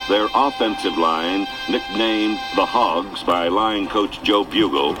Their offensive line, nicknamed the Hogs by line coach Joe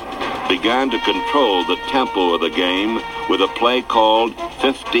Bugel, began to control the tempo of the game with a play called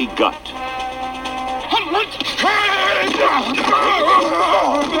 50 Gut.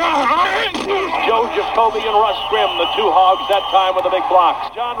 Joe Jacoby and Russ Grimm, the two Hogs that time with the big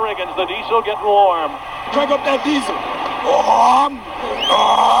blocks. John Riggins, the Diesel, getting warm. Crank up that Diesel.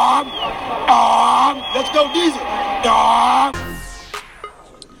 Let's go, Diesel.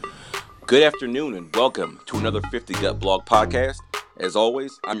 Good afternoon and welcome to another 50 Gut Blog podcast. As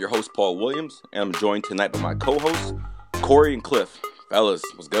always, I'm your host, Paul Williams, and I'm joined tonight by my co-hosts, Corey and Cliff. Fellas,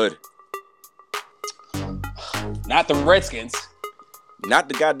 what's good? Not the Redskins. Not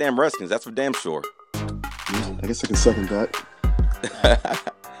the goddamn Redskins, that's for damn sure. I guess I can second that.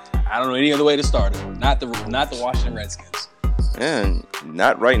 I don't know any other way to start it. Not the Washington Redskins. And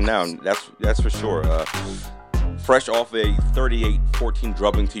not right now, that's for sure. Fresh off a 38-14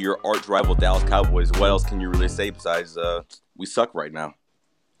 drubbing to your arch rival Dallas Cowboys, what else can you really say besides we suck right now?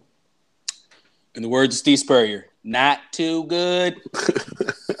 In the words of Steve Spurrier, not too good.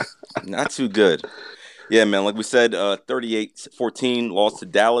 Not too good. Yeah, man, like we said, 38-14 loss to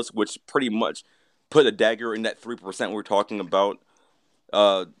Dallas, which pretty much put a dagger in that 3% we were talking about.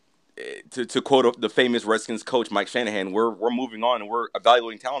 To quote the famous Redskins coach, Mike Shanahan, we're moving on and we're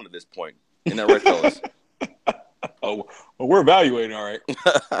evaluating talent at this point. Isn't that right, fellas? Oh, well, we're evaluating, all right.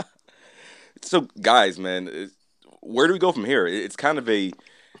 So, guys, man, where do we go from here? It's kind of a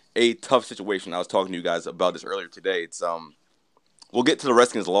tough situation. I was talking to you guys about this earlier today. It's we'll get to the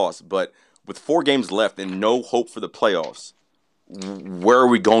Redskins' loss, but with 4 games left and no hope for the playoffs, where are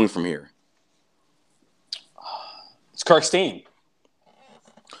we going from here? It's Kirk's team.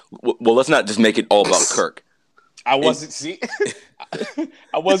 Well, let's not just make it all about Kirk. I wasn't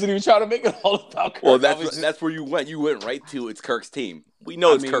even trying to make it all about Kirk. Well, that's where you went. You went right to it's Kirk's team. We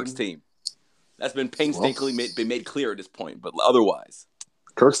know Kirk's team. That's been painstakingly made clear at this point, but otherwise.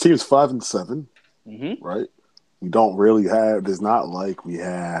 Kirk's team's 5-7, Mm-hmm. right? We don't really have. There's not like we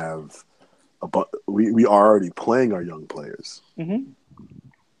have. We are already playing our young players. Mm-hmm.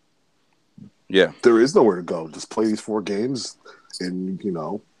 Yeah, there is nowhere to go. Just play these 4 games, and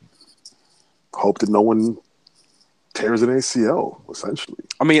hope that no one tears an ACL. Essentially,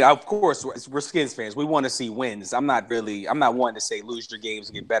 I mean, of course, we're Skins fans. We want to see wins. I'm not one to say lose your games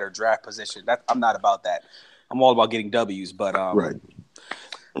and get better draft position. I'm not about that. I'm all about getting W's. But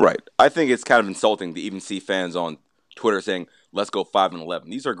right. I think it's kind of insulting to even see fans on Twitter saying, "Let's go 5-11."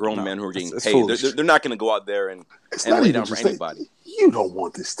 These are grown men who are getting paid. They're not going to go out there and lay down for anybody. You don't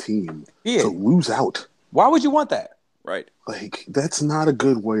want this team to lose out. Why would you want that? Right. Like, that's not a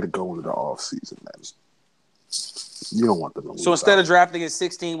good way to go into the offseason, man. You don't want them to lose. So instead of drafting at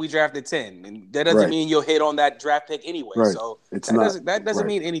 16, we drafted 10. And that doesn't mean you'll hit on that draft pick anyway. Right. So that doesn't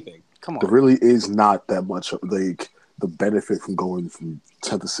mean anything. Come on. There really is not that much like the benefit from going from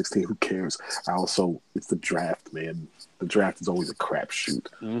 10 to 16. Who cares? Also, it's the draft, man. The draft is always a crapshoot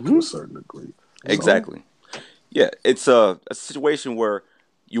to a certain degree. Exactly. Yeah, it's a situation where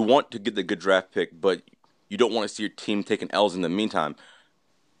you want to get the good draft pick, but you don't want to see your team taking L's in the meantime.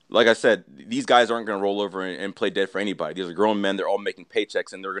 Like I said, these guys aren't going to roll over and play dead for anybody. These are grown men. They're all making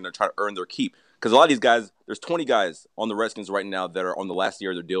paychecks, and they're going to try to earn their keep. Because a lot of these guys, there's 20 guys on the Redskins right now that are on the last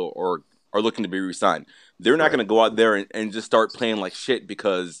year of their deal or are looking to be re-signed. They're not going to go out there and just start playing like shit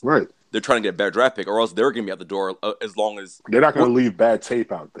because they're trying to get a better draft pick, or else they're going to be out the door as long as... They're not going to leave bad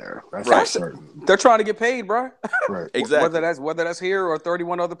tape out there. That's for certain. They're trying to get paid, bro. Right. Exactly. Whether that's here or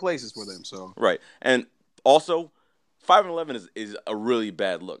 31 other places for them. So right. And also, 5-11 is a really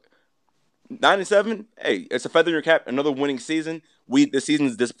bad look. 9-7, hey, it's a feather in your cap. Another winning season. This season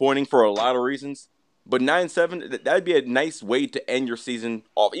is disappointing for a lot of reasons, but 9-7, that'd be a nice way to end your season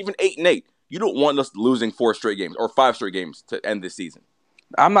off. Even 8-8, you don't want us losing 4 straight games or 5 straight games to end this season.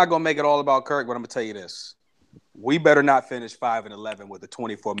 I'm not gonna make it all about Kirk, but I'm gonna tell you this: we better not finish 5-11 with a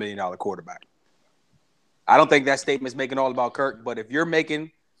 $24 million quarterback. I don't think that statement's making all about Kirk, but if you're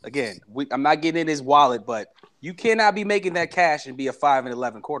making, again, I'm not getting in his wallet, but you cannot be making that cash and be a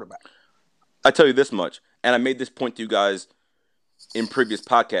 5-11 quarterback. I tell you this much, and I made this point to you guys in previous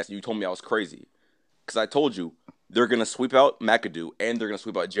podcasts, and you told me I was crazy. Because I told you they're going to sweep out McAdoo and they're going to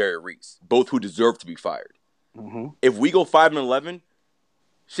sweep out Jerry Reese, both who deserve to be fired. Mm-hmm. If we go 5-11,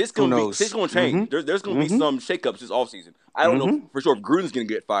 shit's going to change. Mm-hmm. There's going to be some shakeups this offseason. I don't know for sure if Gruden's going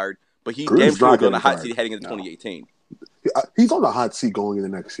to get fired, but he damn sure going to hot seat heading into 2018. He's on the hot seat going into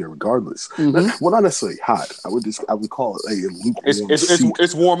next year, regardless. Mm-hmm. Well, not necessarily hot. I would call it a lukewarm seat.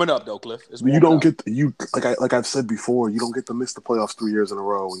 It's warming up though, Cliff. You don't get like I've said before. You don't get to miss the playoffs 3 years in a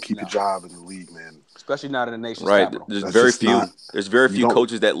row and keep your job in the league, man. Especially not in the nation's Right. capital. There's very few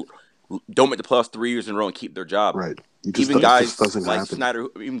coaches that don't make the playoffs 3 years in a row and keep their job. Right. Even guys doesn't like happen. Snyder,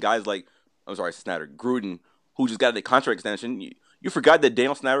 even guys like Gruden, who just got a contract extension. You forgot that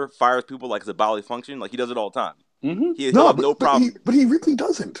Daniel Snyder fires people like it's a bodily function. Like he does it all the time. Mm-hmm. He'll have no problem. But he really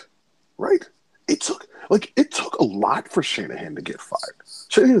doesn't. Right? It took a lot for Shanahan to get fired.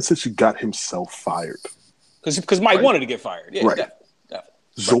 Shanahan essentially got himself fired. Because Mike wanted to get fired. Yeah, right. Definitely.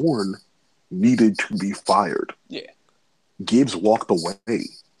 Zorn needed to be fired. Yeah. Gibbs walked away.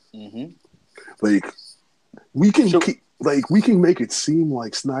 Mm-hmm. Like we can make it seem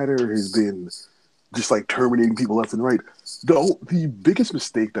like Snyder has been just like terminating people left and right. The biggest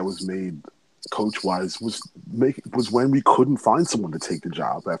mistake that was made coach-wise was when we couldn't find someone to take the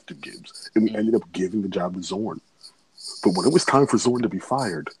job after Gibbs, and we ended up giving the job to Zorn. But when it was time for Zorn to be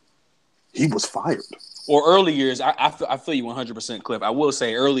fired, he was fired. Or early years, I feel you 100%, Cliff. I will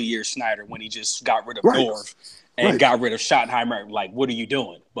say early years Snyder when he just got rid of Norv and got rid of Schottenheimer. Like, what are you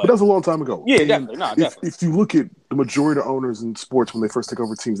doing? But Yeah, definitely. No, definitely. If you look at the majority of owners in sports when they first take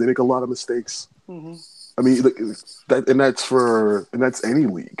over teams, they make a lot of mistakes. Mm-hmm. I mean, that's any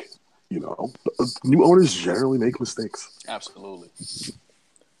league. You know, new owners generally make mistakes. Absolutely.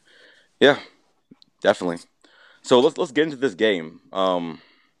 Yeah, definitely. So let's get into this game. We're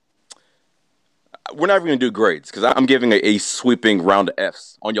not even going to do grades because I'm giving a sweeping round of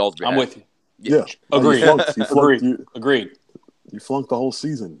Fs on y'all's behalf. I'm with you. Yeah. Agreed. Agreed. You flunked the whole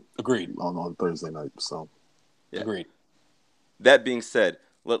season. Agreed. On Thursday night. So, yeah. Agreed. That being said,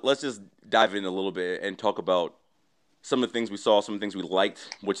 let's just dive in a little bit and talk about some of the things we saw, some of the things we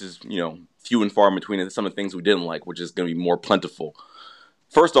liked, which is, few and far in between, and some of the things we didn't like, which is going to be more plentiful.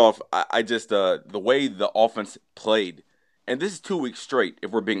 First off, I just the way the offense played, and this is 2 weeks straight, if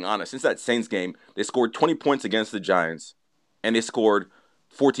we're being honest. Since that Saints game, they scored 20 points against the Giants, and they scored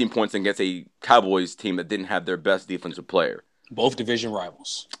 14 points against a Cowboys team that didn't have their best defensive player. Both division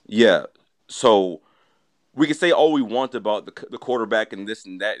rivals. Yeah. So we can say all we want about the quarterback and this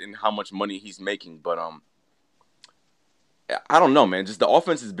and that and how much money he's making, but I don't know, man. Just the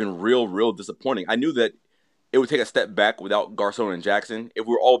offense has been real disappointing. I knew that it would take a step back without Garcon and Jackson. If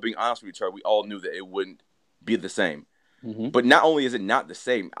we're all being honest with each other, we all knew that it wouldn't be the same. Mm-hmm. But not only is it not the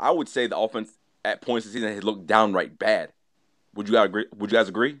same, I would say the offense at points this season has looked downright bad. Would you guys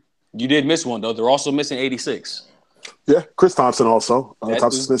agree? You did miss one, though. They're also missing 86. Yeah, Chris Thompson also.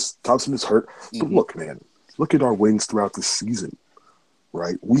 Thompson is hurt. Mm-hmm. But look, man, look at our wins throughout the season.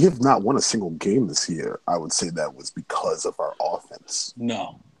 Right, we have not won a single game this year. I would say that was because of our offense.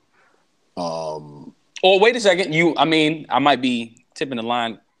 No. Oh, wait a second. I might be tipping the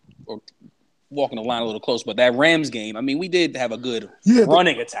line or walking the line a little close, but that Rams game, we did have a good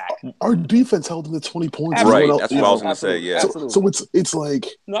running attack. Our defense held them to 20 points. Right, that's what I was going to say. Yeah. So it's like.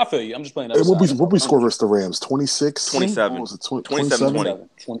 No, I feel you. I'm just playing. What we score versus the Rams? 26, 27. What was it? 27.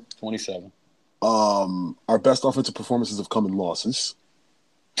 27. Our best offensive performances have come in losses.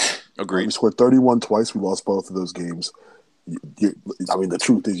 Agreed. We scored 31 twice. We lost both of those games. The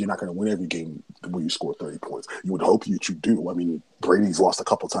truth is, you're not going to win every game where you score 30 points. You would hope that you do. Brady's lost a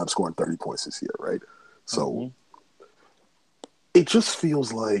couple times scoring 30 points this year, right? So It just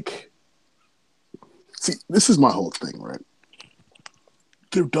feels like. See, this is my whole thing, right?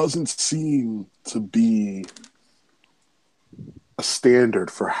 There doesn't seem to be a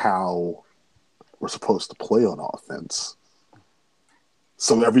standard for how we're supposed to play on offense.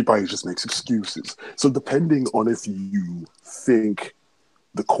 So everybody just makes excuses. So depending on if you think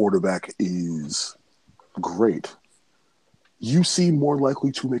the quarterback is great, you seem more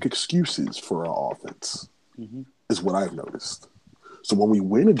likely to make excuses for our offense, is what I've noticed. So when we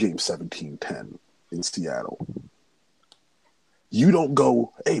win a game 17-10 in Seattle, you don't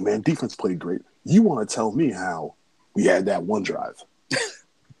go, hey, man, defense played great. You want to tell me how we had that one drive.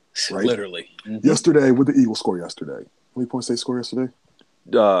 Right? Literally. Yesterday, what did the Eagles score yesterday? How many points did they score yesterday?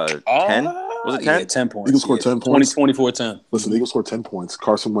 10? Was it 10? Yeah, 10 points. Eagles scored 10 points. 24-10. Listen, the Eagles scored 10 points.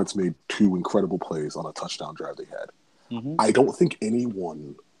 Carson Wentz made 2 incredible plays on a touchdown drive they had. I don't think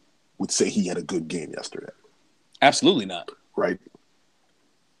anyone would say he had a good game yesterday. Absolutely not. Right?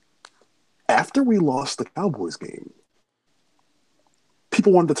 After we lost the Cowboys game,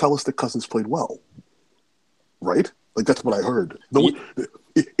 people wanted to tell us that Cousins played well. Right? Like, that's what I heard.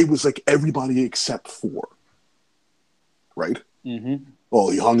 It was like everybody except for. Right? Oh,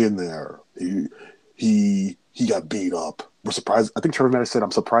 he hung in there. He got beat up. We're surprised. I think Trevor Mattis said,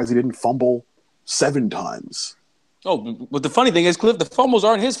 I'm surprised he didn't fumble 7 times. Oh, but the funny thing is, Cliff, the fumbles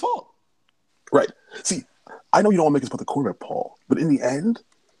aren't his fault. Right. See, I know you don't want to make this about the quarterback, Paul, but in the end,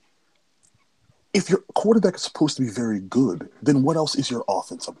 if your quarterback is supposed to be very good, then what else is your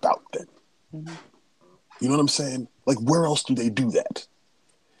offense about then? Mm-hmm. You know what I'm saying? Like, where else do they do that?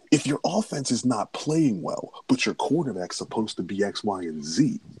 If your offense is not playing well, but your quarterback's supposed to be X, Y, and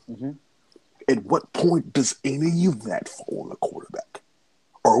Z, at what point does any of that fall on the quarterback?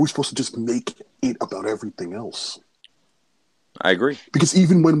 Or are we supposed to just make it about everything else? I agree. Because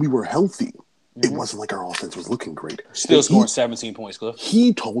even when we were healthy, it wasn't like our offense was looking great. Still scoring 17 points, Cliff.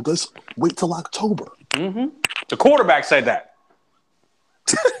 He told us, wait till October. The quarterback said that.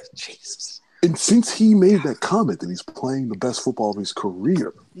 Jesus. And since he made that comment that he's playing the best football of his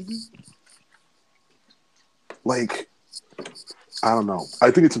career, like, I don't know.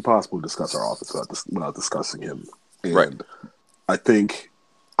 I think it's impossible to discuss our offense without discussing him. And right. I think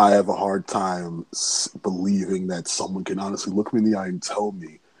I have a hard time believing that someone can honestly look me in the eye and tell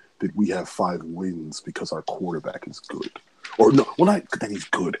me that we have 5 wins because our quarterback is good. Or no, well, not that he's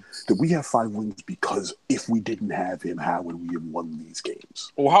good. That we have 5 wins because if we didn't have him, how would we have won these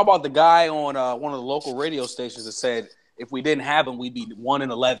games? Or how about the guy on one of the local radio stations that said if we didn't have him, we'd be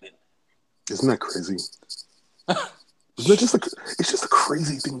 1-11? Isn't that crazy? Isn't that just it's just a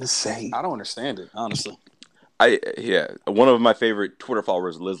crazy thing to say. I don't understand it, honestly. One of my favorite Twitter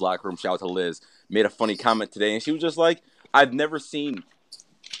followers, Liz Lockroom, shout out to Liz, made a funny comment today, and she was just like, I've never seen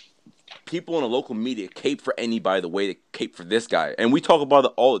people in the local media cape for anybody the way they cape for this guy. And we talk about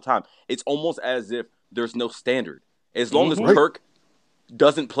it all the time. It's almost as if there's no standard. As long as Kirk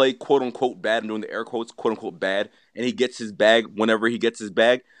doesn't play quote-unquote bad, I'm doing the air quotes, quote-unquote bad, and he gets his bag whenever he gets his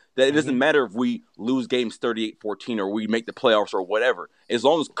bag, that it doesn't matter if we lose games 38-14 or we make the playoffs or whatever. As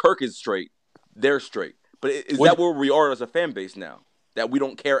long as Kirk is straight, they're straight. But is that where we are as a fan base now? That we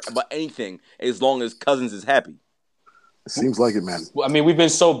don't care about anything as long as Cousins is happy? It seems like it, man. I mean, we've been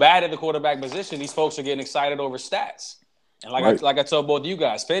so bad at the quarterback position. These folks are getting excited over stats. And like I told both of you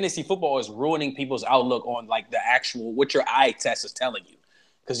guys, fantasy football is ruining people's outlook on like the actual what your eye test is telling you.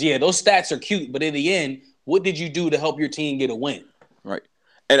 Because those stats are cute, but in the end, what did you do to help your team get a win? Right.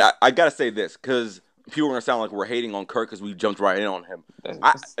 And I gotta say this because people are gonna sound like we're hating on Kirk because we jumped right in on him.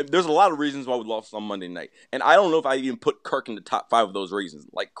 There's a lot of reasons why we lost on Monday night, and I don't know if I even put Kirk in the top 5 of those reasons.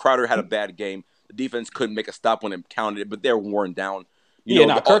 Like Crowder had a bad game. The defense couldn't make a stop when it counted, but they're worn down.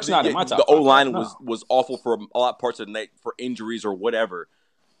 Kirk's not in my top 5. The O-line was awful for a lot of parts of the night for injuries or whatever.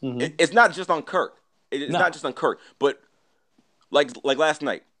 It's not just on Kirk. It's not just on Kirk. But like last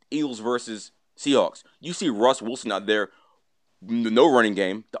night, Eagles versus Seahawks. You see Russ Wilson out there, no running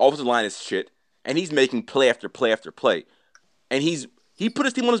game. The offensive line is shit, and he's making play after play after play. And he put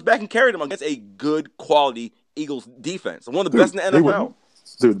his team on his back and carried them against a good quality Eagles defense, one of the best in the NFL.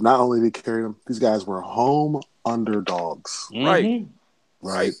 Dude, not only did they carry them, these guys were home underdogs. Right.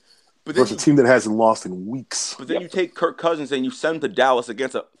 But versus a team that hasn't lost in weeks. But then you take Kirk Cousins and you send him to Dallas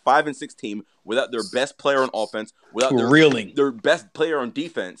against a 5-6 team without their best player on offense, without their best player on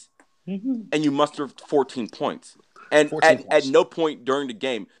defense, and you muster 14 points. And at no point during the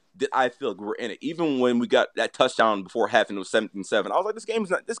game did I feel like we were in it. Even when we got that touchdown before half and it was 17-7, I was like, this game's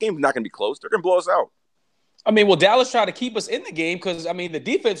not going to be close. They're going to blow us out. I mean, well, Dallas tried to keep us in the game because, I mean, the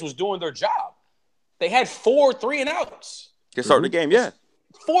defense was doing their job. They had 4 3-and-outs. They started the game, yeah.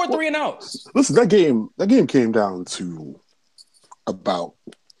 4 3-and-outs. Listen, that game came down to about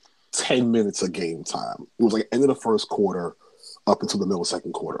 10 minutes of game time. It was like end of the first quarter up until the middle of the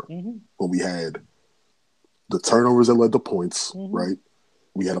second quarter when we had the turnovers that led to points, right?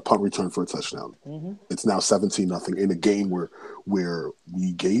 We had a punt return for a touchdown. It's now 17-0 in a game where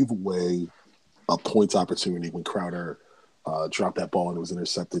we gave away a points opportunity when Crowder dropped that ball and it was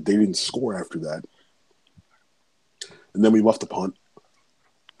intercepted. They didn't score after that. And then we left the punt.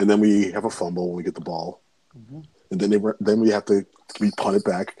 And then we have a fumble when we get the ball. And then we have to be punted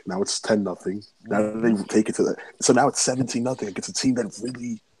back. Now it's 10-0. Now they take it to that. So now it's 17-0 against a team that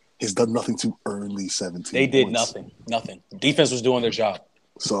really has done nothing to earn these 17 They did points. nothing. Defense was doing their job.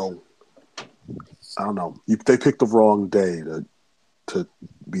 So, I don't know. They picked the wrong day to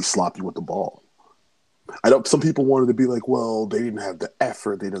be sloppy with the ball. I know some people wanted to be like, well, they didn't have the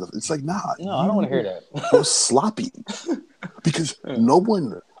effort. It's like, nah. No, I don't want to hear that. It was sloppy. Because no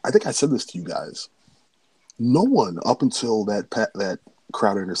one, I think I said this to you guys, no one up until that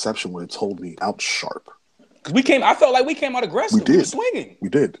Crowder interception would have told me out sharp. I felt like we came out aggressive. We did. We were swinging. We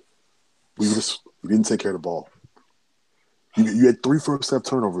did. We didn't take care of the ball. You had 3 first-half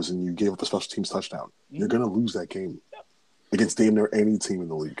turnovers and you gave up a special teams touchdown. You're going to lose that game against damn near any team in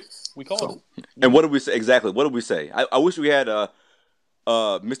the league. We called it. And what did we say? Exactly. What did we say? I wish we had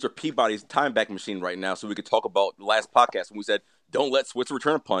Mr. Peabody's time back machine right now so we could talk about the last podcast when we said, don't let Switzer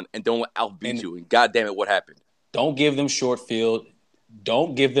return a punt and don't let Alf beat you. And God damn it, what happened? Don't give them short field.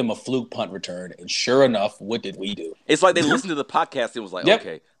 Don't give them a fluke punt return. And sure enough, what did we do? It's like they listened to the podcast and was like, Yep.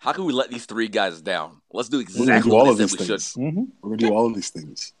 okay, how can we let these three guys down? Let's do We're gonna exactly do all what of they these said we should. things. We're gonna do all of these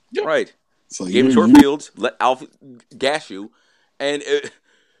things. Right. So Give him short fields, let Alf gash you. And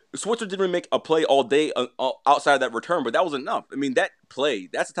Switzer didn't really make a play all day outside of that return, but that was enough. I mean, that play,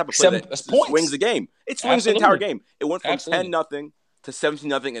 that's the type of play that swings the game. It swings the entire game. It went from 10-0 to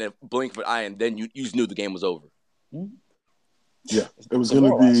 17-0 in a blink of an eye, and then you just knew the game was over. Yeah, it was going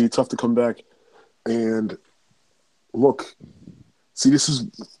to be tough to come back. And look, see,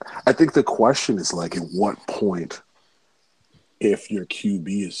 I think the question is like, at what point, if your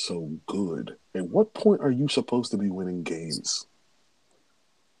QB is so good, at what point are you supposed to be winning games?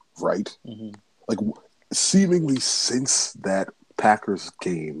 Right? Mm-hmm. Like, seemingly since that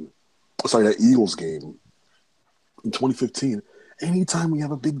that Eagles game in 2015, anytime we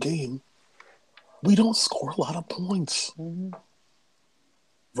have a big game, we don't score a lot of points. Mm-hmm.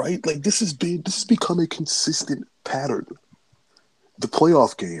 Right? Like, this has become a consistent pattern. The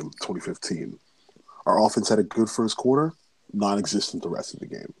playoff game, 2015, our offense had a good first quarter, non-existent the rest of the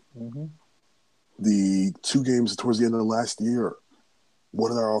game. Mm-hmm. The 2 games towards the end of the last year, what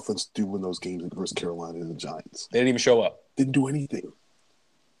did our offense do in those games versus Carolina and the Giants? They didn't even show up. Didn't do anything.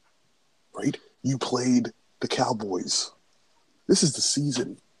 Right? You played the Cowboys. This is the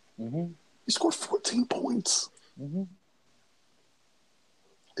season. Mm-hmm. You scored 14 points. Mm-hmm.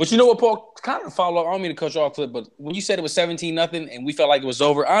 But you know what, Paul? Kind of follow up. I don't mean to cut you off, Clip, but when you said it was 17-0 and we felt like it was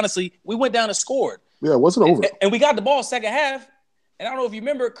over, honestly, we went down and scored. Yeah, it wasn't over. And we got the ball second half. And I don't know if you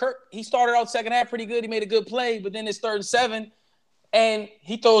remember, Kirk, he started out second half pretty good. He made a good play, but then it's 3rd and 7, and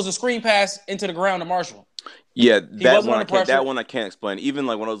he throws a screen pass into the ground to Marshall. Yeah, that one I can't explain. Even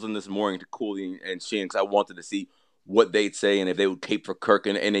like when I was in this morning to Cooley and Sheen, because I wanted to see what they'd say and if they would tape for Kirk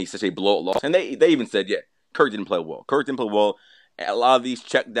and such a blowout loss. And they even said, yeah, Kirk didn't play well. A lot of these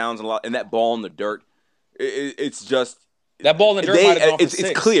check downs and that ball in the dirt, it's just that ball in the dirt might have gone for 6.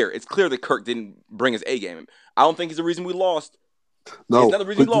 It's clear. It's clear that Kirk didn't bring his A game. I don't think he's the reason we lost. No, he's not the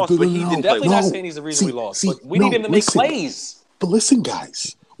reason we lost, but he didn't definitely play. not saying he's the reason we lost. But we need him to make plays. But listen,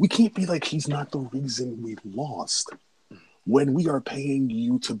 guys, we can't be like he's not the reason we lost when we are paying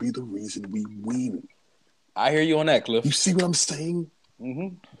you to be the reason we win. I hear you on that, Cliff. You see what I'm saying?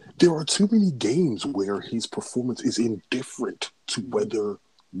 Mm-hmm. There are too many games where his performance is indifferent to whether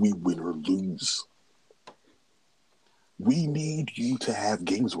we win or lose. We need you to have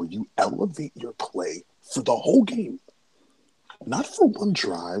games where you elevate your play for the whole game. Not for one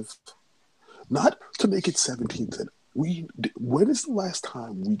drive. Not to make it 17-10. When is the last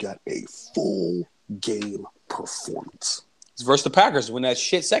time we got a full game performance? It's versus the Packers when that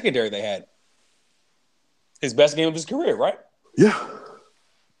shit secondary they had. His best game of his career, right? Yeah.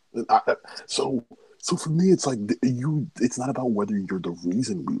 So for me, it's like it's not about whether you're the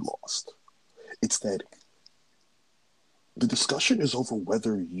reason we lost. It's that the discussion is over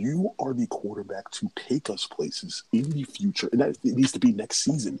whether you are the quarterback to take us places in the future, and that it needs to be next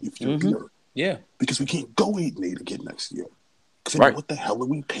season if you're here. Yeah, because we can't go 8-8 again next year. Right. What the hell are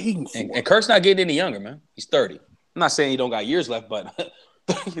we paying for? And Kirk's not getting any younger, man. He's 30. I'm not saying he don't got years left, but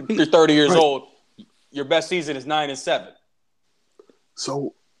you're 30 years old. Your best season is 9-7.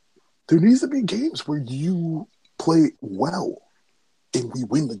 So there needs to be games where you play well and we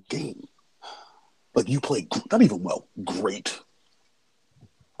win the game. Like you play not even well, great.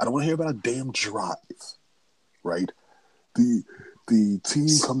 I don't want to hear about a damn drive, right? The team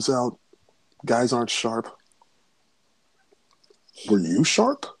comes out, guys aren't sharp. Were you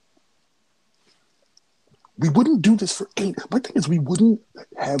sharp? We wouldn't do this for any. My thing is, we wouldn't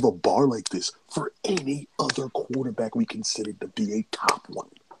have a bar like this for any other quarterback we considered to be a top one.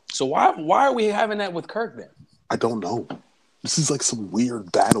 So why are we having that with Kirk then? I don't know. This is like some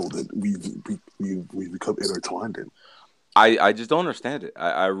weird battle that we've become intertwined in. I just don't understand it.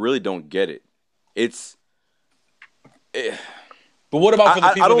 I really don't get it. But what about for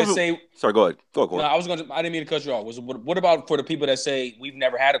the people that say? Sorry, go ahead. Go no, I didn't mean to cut you off. What about for the people that say we've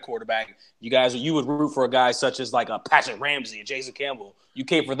never had a quarterback? You would root for a guy such as like a Patrick Ramsey, a Jason Campbell. You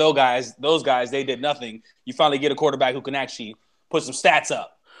came for those guys. Those guys, they did nothing. You finally get a quarterback who can actually put some stats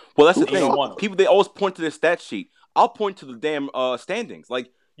up. Well, that's the thing. People, they always point to their stat sheet. I'll point to the damn standings. Like,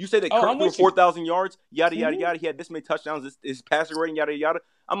 you say that Kirk threw 4,000 yards, yada, yada, yada. He had this many touchdowns, his passer rating, yada, yada.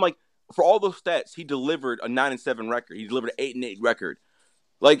 I'm like, for all those stats, he delivered a 9-7 record. He delivered an 8-8 record.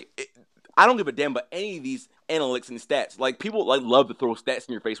 Like, I don't give a damn about any of these analytics and stats. Like, people like love to throw stats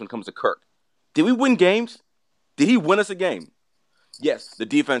in your face when it comes to Kirk. Did we win games? Did he win us a game? Yes, the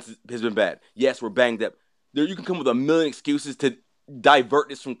defense has been bad. Yes, we're banged up. You can come with a million excuses to divert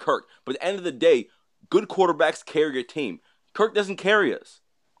this from Kirk. But at the end of the day, good quarterbacks carry your team. Kirk doesn't carry us.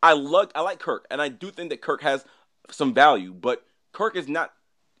 I like Kirk, and I do think that Kirk has some value, but Kirk is not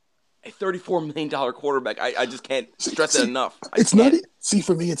a $34 million quarterback. I just can't stress it enough.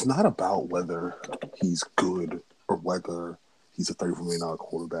 For me, it's not about whether he's good or whether he's a $34 million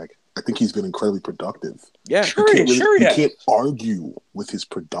quarterback. I think he's been incredibly productive. Yeah, you can't argue with his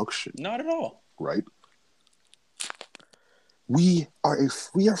production. Not at all. Right? We are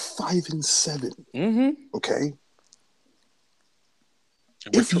 5-7. Mm-hmm. Okay?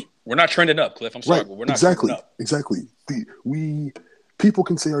 We're not trending up, Cliff. I'm sorry, right, but we're not trending up. Exactly. People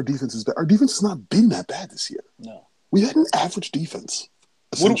can say our defense is bad. Our defense has not been that bad this year. No. We had an average defense,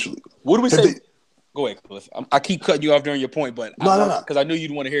 essentially. What do we say? Go ahead, Cliff. I keep cutting you off during your point, but no. Because I knew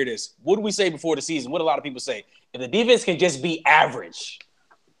you'd want to hear this. What do we say before the season? What do a lot of people say? If the defense can just be average,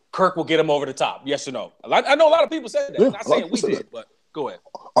 Kirk will get him over the top. Yes or no? I know a lot of people said that. Yeah, I'm not saying we did, but go ahead.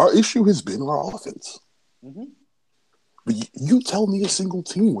 Our issue has been our offense. Mm-hmm. But you tell me a single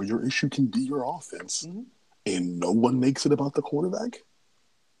team where your issue can be your offense, mm-hmm. and no one makes it about the quarterback.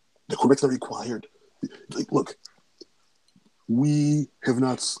 The quarterback's not required. Look, we have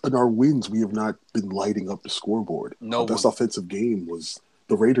not in our wins. We have not been lighting up the scoreboard. Our best offensive game was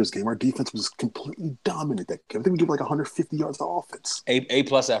the Raiders game. Our defense was completely dominant. I think we gave like 150 yards to offense. A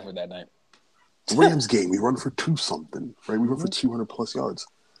plus effort that night. Rams game, we run for 2-something, right? We run for 200 plus yards.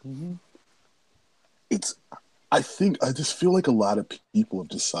 Mm-hmm. I just feel like a lot of people have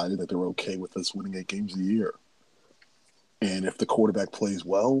decided that they're okay with us winning 8 games a year. And if the quarterback plays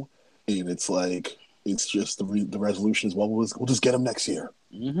well, and it's like, it's just the resolution is, well, we'll just get him next year.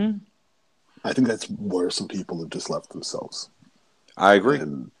 Mm-hmm. I think that's where some people have just left themselves. I agree.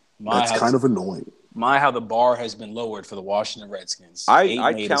 And that's kind of annoying. How the bar has been lowered for the Washington Redskins. I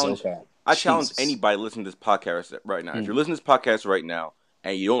challenge anybody listening to this podcast right now. If you're listening to this podcast right now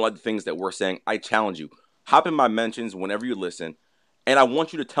and you don't like the things that we're saying, I challenge you. Hop in my mentions whenever you listen, and I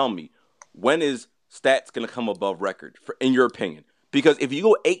want you to tell me, when is stats going to come above record, in your opinion? Because if you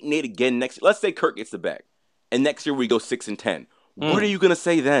go 8-8 again next, let's say Kirk gets the bag, and next year we go 6-10, what are you going to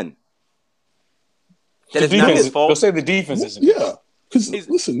say then? That it's not his fault? They'll say the defense isn't. Yeah. Because,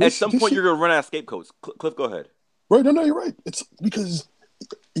 listen, at some point you're going to run out of scapegoats. Cliff, go ahead. Right, no, you're right. It's because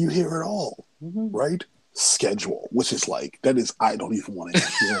you hear it all, right? Schedule, which is like, I don't even want to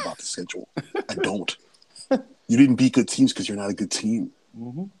hear about the schedule. I don't. You didn't beat good teams because you're not a good team,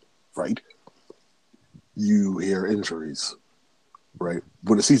 right? You hear injuries, right?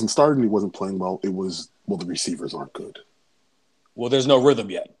 When the season started and he wasn't playing well, it was, the receivers aren't good. Well, there's no rhythm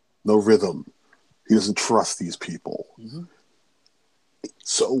yet. No rhythm. He doesn't trust these people.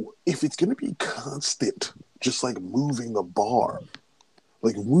 So if it's going to be constant, just like moving the bar,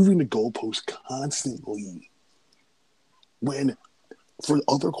 like moving the goalpost constantly, when for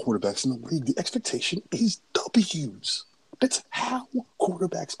other quarterbacks in the league, the expectation is W's. That's how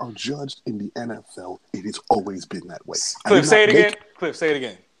quarterbacks are judged in the NFL. It has always been that way. Cliff, say it again. Cliff, say it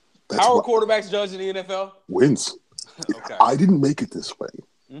again. How are quarterbacks judged in the NFL? Wins. Okay. I didn't make it this way.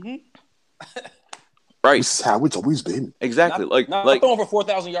 Right. This is how it's always been. Exactly. Not throwing for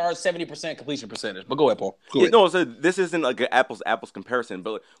 4,000 yards, 70% completion percentage. But go ahead, Paul. No, so this isn't like an apples-to-apples comparison,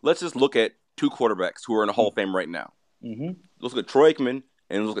 but let's just look at 2 quarterbacks who are in the Hall of Fame right now. Let's look at Troy Aikman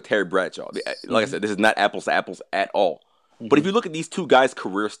and let's look at Terry Bradshaw. Like I said, this is not apples-to-apples at all. But if you look at these 2 guys'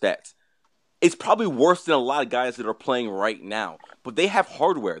 career stats, it's probably worse than a lot of guys that are playing right now. But they have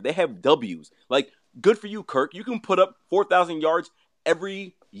hardware. They have W's. Like, good for you, Kirk. You can put up 4,000 yards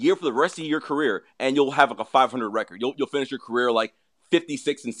every year for the rest of your career, and you'll have like a 500 record. You'll finish your career like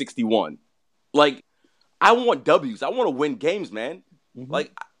 56-61. Like, I want W's. I want to win games, man.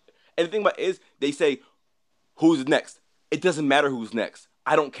 Like, and the thing about it is, they say, who's next? It doesn't matter who's next.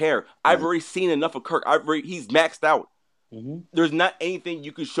 I don't care. I've already seen enough of Kirk. He's maxed out. There's not anything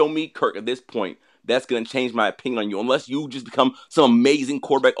you can show me, Kirk, at this point that's going to change my opinion on you. Unless you just become some amazing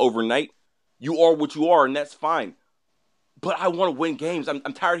quarterback overnight, you are what you are, and that's fine. But I want to win games. I'm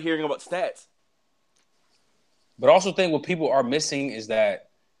tired of hearing about stats. But also think what people are missing is that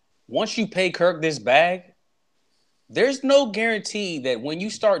once you pay Kirk this bag, there's no guarantee that when you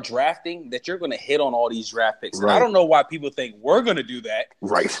start drafting that you're going to hit on all these draft picks. Right. And I don't know why people think we're going to do that.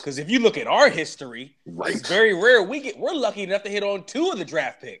 Right. Because if you look at our history, it's very rare. We're lucky enough to hit on 2 of the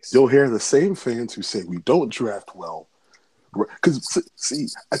draft picks. You'll hear the same fans who say we don't draft well. Because, see,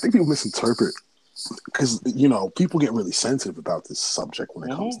 I think people misinterpret. Because, people get really sensitive about this subject when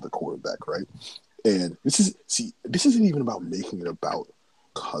it comes to the quarterback, right? And this isn't even about making it about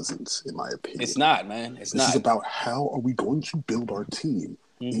Cousins, in my opinion. It's not, man. This is about how are we going to build our team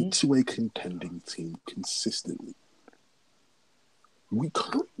into a contending team consistently. We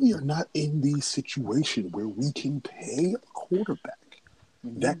currently are not in the situation where we can pay a quarterback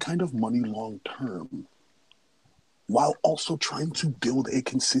that kind of money long term while also trying to build a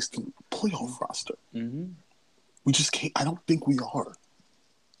consistent playoff roster. We just can't. I don't think we are.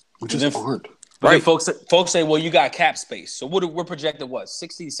 We just aren't. Right. Folks say, well, you got cap space. So we're projected what?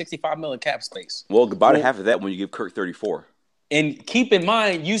 60, 65 million cap space. Well, about half of that when you give Kirk 34. And keep in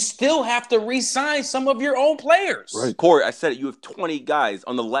mind, you still have to re-sign some of your own players. Right. Corey, I said it. You have 20 guys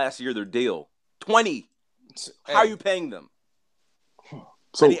on the last year of their deal. 20. How are you paying them?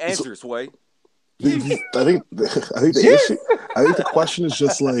 So any answers, Sway? I think the issue. I think the question is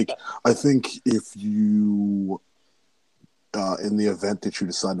just like, I think if you, in the event that you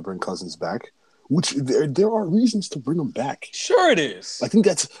decide to bring Cousins back, which there are reasons to bring him back. Sure, it is. I think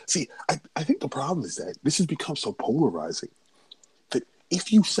that's I think the problem is that this has become so polarizing that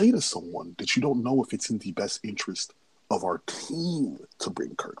if you say to someone that you don't know if it's in the best interest of our team to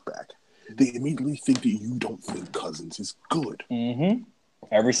bring Kirk back, they immediately think that you don't think Cousins is good.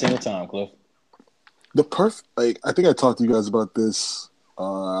 Every single time, Cliff. I think I talked to you guys about this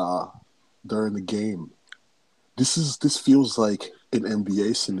during the game. This feels like an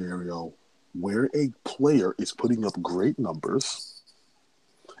NBA scenario where a player is putting up great numbers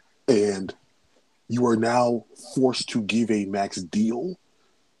and you are now forced to give a max deal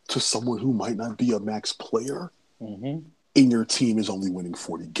to someone who might not be a max player, and your team is only winning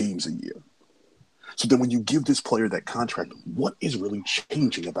 40 games a year. So then when you give this player that contract, what is really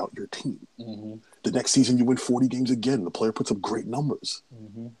changing about your team? The next season you win 40 games again. The player puts up great numbers.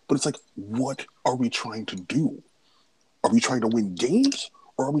 But it's like, what are we trying to do? Are we trying to win games?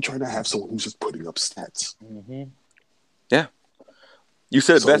 Or are we trying to have someone who's just putting up stats? Yeah. You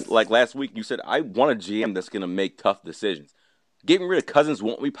said it best, like last week. You said, I want a GM that's going to make tough decisions. Getting rid of Cousins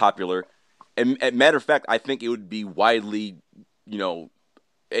won't be popular. And matter of fact, I think it would be widely,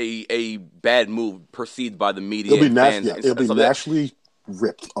 a bad move perceived by the media. It'll be nationally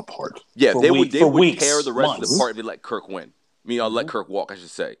ripped apart. Yeah, they would tear the rest months. of the part if they let Kirk win. Let Kirk walk, I should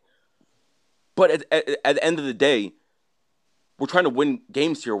say. But at the end of the day, we're trying to win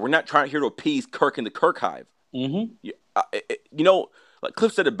games here. We're not here to appease Kirk and the Kirk hive. Like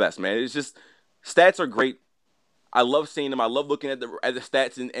Cliff said it best, man. It's just stats are great. I love seeing them. I love looking at the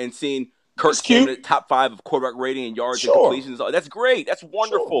stats and seeing Kirk in the top 5 of quarterback rating and yards and completions. That's great. That's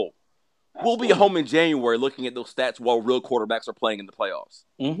wonderful. We'll be home in January looking at those stats while real quarterbacks are playing in the playoffs.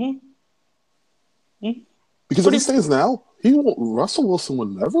 Because if he stays now, Russell Wilson will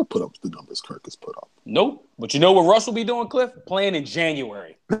never put up the numbers Kirk has put up. Nope. But you know what Russell be doing, Cliff? Playing in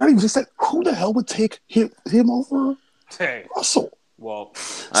January. Not even just that. Who the hell would take him over Russell? Well,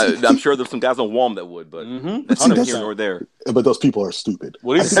 I'm sure there's some guys on Walm that would, but that's neither here nor there. But those people are stupid.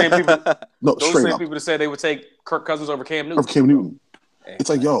 Well, these are the same people. No, those straight same up. people that say they would take Kirk Cousins over Cam Newton. Cam Newton. It's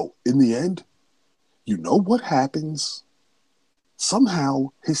like, in the end, you know what happens?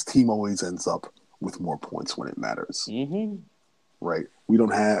 Somehow his team always ends up with more points when it matters. Right? We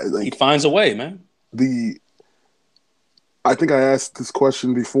don't have he finds a way, man. I think I asked this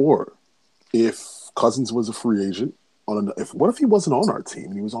question before. If Cousins was a free agent what if he wasn't on our team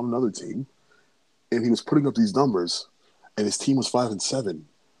and he was on another team and he was putting up these numbers and his team was 5-7?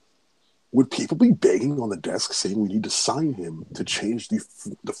 Would people be begging on the desk saying we need to sign him to change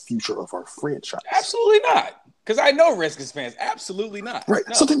the future of our franchise? Absolutely not. Because I know Redskins fans. Absolutely not. Right.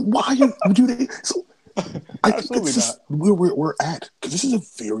 No. So then why do they? So I think that's just where we're at. Because this is a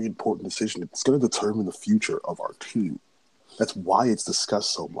very important decision. It's going to determine the future of our team. That's why it's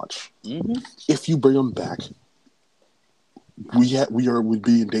discussed so much. If you bring him back, would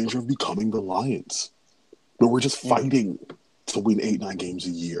be in danger of becoming the Lions, where we're just fighting to win 8-9 games a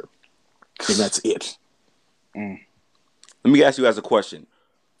year. And that's it. Let me ask you guys a question.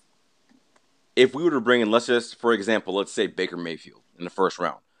 If we were to bring in, let's say Baker Mayfield in the first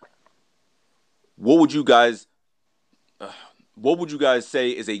round, what would you guys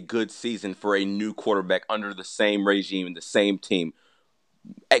say is a good season for a new quarterback under the same regime and the same team?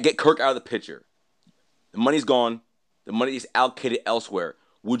 Get Kirk out of the picture. The money's gone. The money is allocated elsewhere.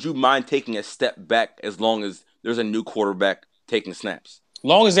 Would you mind taking a step back as long as there's a new quarterback taking snaps?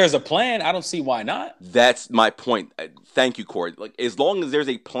 Long as there's a plan, I don't see why not. That's my point. Thank you, Corey. Like, as long as there's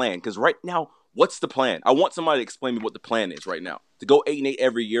a plan, because right now, what's the plan? I want somebody to explain me what the plan is right now. To go 8-8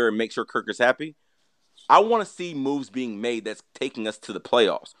 every year and make sure Kirk is happy? I want to see moves being made that's taking us to the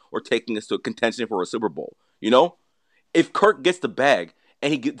playoffs or taking us to a contention for a Super Bowl. If Kirk gets the bag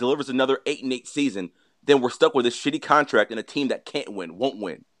and he delivers another 8-8 season, then we're stuck with a shitty contract and a team that can't win, won't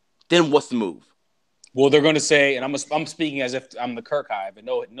win. Then what's the move? Well, they're going to say, and I'm speaking as if I'm the Kirk Hive, and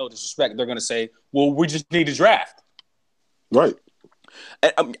no disrespect. They're going to say, well, we just need to draft. Right.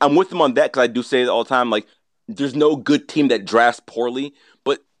 And I'm with them on that because I do say it all the time. Like, there's no good team that drafts poorly,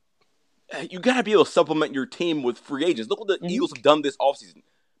 but you got to be able to supplement your team with free agents. Look what the Eagles have done this offseason.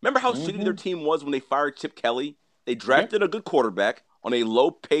 Remember how shitty their team was when they fired Chip Kelly? They drafted a good quarterback on a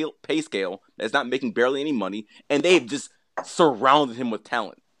low pay scale that's not making barely any money, and they've just surrounded him with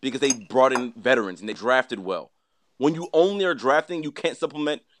talent because they brought in veterans and they drafted well. When you only are drafting, you can't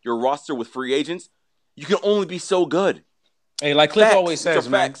supplement your roster with free agents. You can only be so good. Hey, like Cliff always says,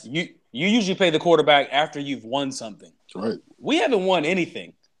 man, facts. you usually pay the quarterback after you've won something. Right. We haven't won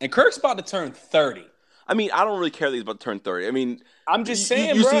anything, and Kirk's about to turn 30. I mean, I don't really care that he's about to turn 30. I mean, I'm just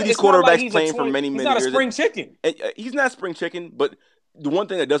saying, you bro, see these it's not like quarterbacks he's playing for many, he's many not years. a spring chicken. He's not a spring chicken, but the one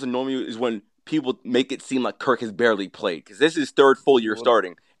thing that doesn't annoy me is when people make it seem like Kirk has barely played because this is his third full year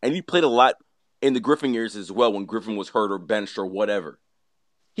starting, and he played a lot in the Griffin years as well when Griffin was hurt or benched or whatever.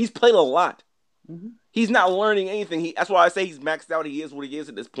 He's played a lot. Mm-hmm. He's not learning anything. That's why I say he's maxed out. He is what he is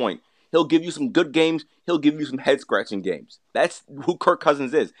at this point. He'll give you some good games. He'll give you some head-scratching games. That's who Kirk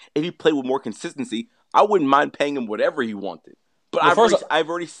Cousins is. If he played with more consistency, I wouldn't mind paying him whatever he wanted. But I've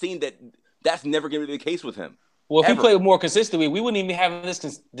already seen that that's never going to be the case with him. Well, if he played more consistently, we wouldn't even be having this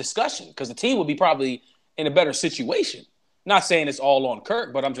discussion because the team would be probably in a better situation. Not saying it's all on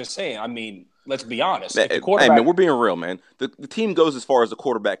Kirk, but I'm just saying, I mean, let's be honest. Hey, man, we're being real, man. The team goes as far as the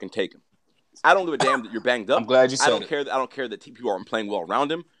quarterback can take him. I don't give a damn that you're banged up. I'm glad you said it. I don't care that people aren't playing well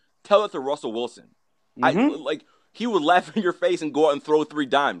around him. Tell it to Russell Wilson. He would laugh in your face and go out and throw 3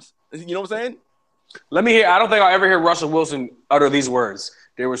 dimes. You know what I'm saying? Let me hear. I don't think I'll ever hear Russell Wilson utter these words.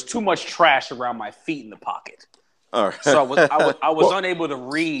 There was too much trash around my feet in the pocket. All right. So I was unable to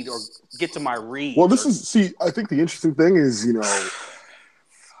read or get to my read. Well, I think the interesting thing is,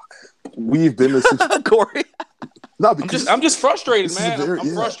 we've been in a Corey. No, because I'm just frustrated, man.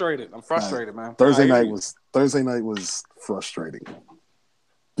 I'm frustrated, man. Thursday night was frustrating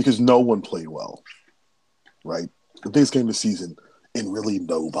because no one played well. Right? The biggest game of the season, and really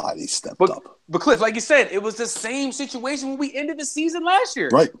nobody stepped up. But Cliff, like you said, it was the same situation when we ended the season last year.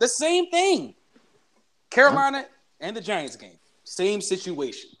 Right. The same thing. Carolina and the Giants game. Same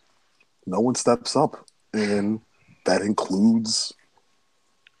situation. No one steps up. And that would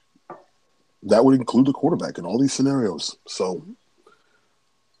include the quarterback in all these scenarios. So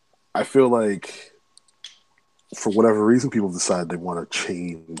I feel like for whatever reason, people decide they want to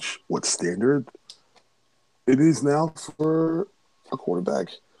change what standard it is now for a quarterback.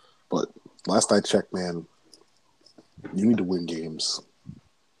 But last I checked, man, you need to win games.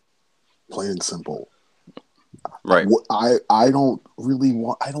 Plain and simple. Right. I don't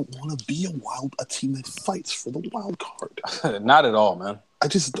want to be a team that fights for the wild card. Not at all, man.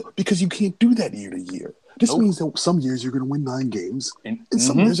 Because you can't do that year to year. This means that some years you're going to win 9 games, and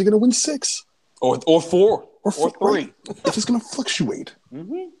some years you're going to win 6 or 4 or 3. Right? It's just going to fluctuate.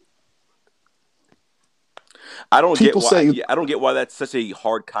 Mm-hmm. I don't get why that's such a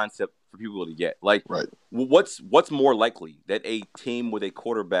hard concept for people to get. Like, right. What's more likely, that a team with a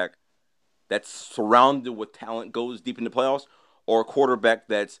quarterback that's surrounded with talent goes deep into playoffs, or a quarterback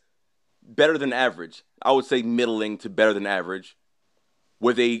that's better than average? I would say middling to better than average,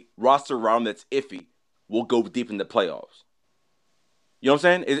 with a roster around that's iffy, will go deep in the playoffs. You know what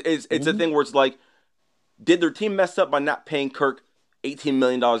I'm saying? It's a thing where it's like, did their team mess up by not paying Kirk $18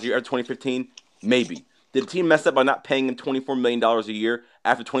 million a year after 2015? Maybe. Did the team mess up by not paying him $24 million a year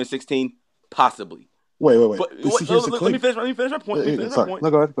after 2016? Possibly. Wait. But, let me finish my point. No,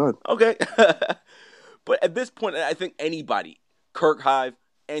 go ahead. Okay. But at this point, I think anybody, Kirk Hive,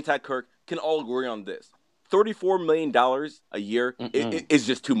 anti-Kirk, can all agree on this. $34 million a year is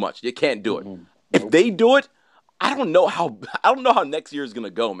just too much. You can't do it. If they do it, I don't know how next year is going to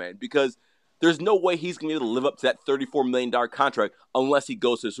go, man, because there's no way he's going to be able to live up to that $34 million contract unless he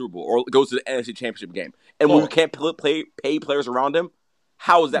goes to the Super Bowl or goes to the NFC Championship game. And when you can't pay players around him,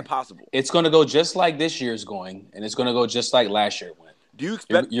 how is that possible? It's going to go just like this year's going, and it's going to go just like last year went. Do you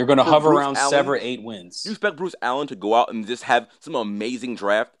expect you're going to hover around 7 or 8 wins? Do you expect Bruce Allen to go out and just have some amazing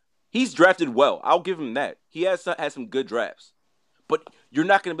draft? He's drafted well. I'll give him that. He has some good drafts. But you're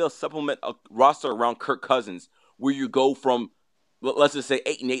not going to be able to supplement a roster around Kirk Cousins where you go from, let's just say,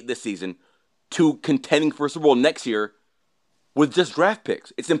 8-8 this season to contending for a Super Bowl next year with just draft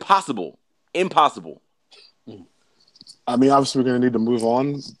picks. It's impossible. Impossible. I mean, obviously, we're going to need to move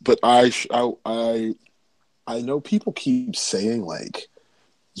on. But I know people keep saying, like,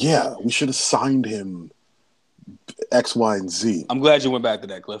 yeah, we should have signed him X, Y, and Z. I'm glad you went back to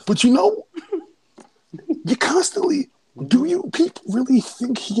that, Cliff. But you constantly do you people really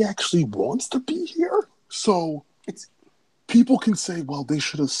think he actually wants to be here? So people can say, well, they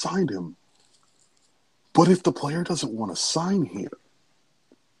should have signed him. But if the player doesn't want to sign here,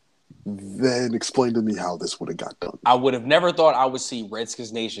 then explain to me how this would have got done. I would have never thought I would see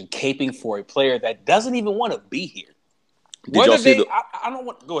Redskins Nation caping for a player that doesn't even want to be here. Did y'all see I don't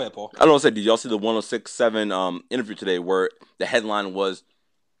want. Go ahead, Paul. I don't know. Did y'all see the 106.7 interview today where the headline was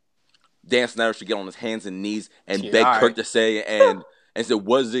Dan Snyder should get on his hands and knees and beg Kirk to stay and said,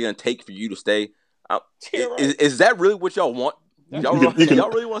 what is it going to take for you to stay? Is that really what y'all want? Y'all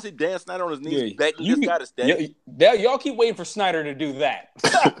really want to see Dan Snyder on his knees begging this guy to stay? Y'all keep waiting for Snyder to do that.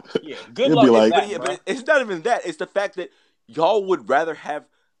 Good luck with that, but it's not even that. It's the fact that y'all would rather have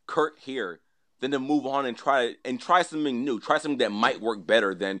Kirk here than to move on and try something new. Try something that might work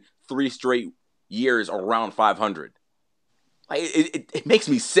better than 3 straight years around 500. Like, it makes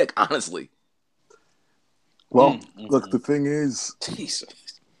me sick, honestly. Well, look, the thing is,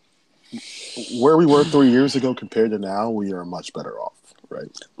 where we were 3 years ago compared to now, we are much better off, right?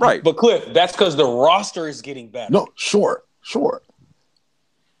 Right. But Cliff, that's because the roster is getting better. No, sure.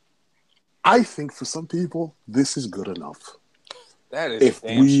 I think for some people, this is good enough. That is if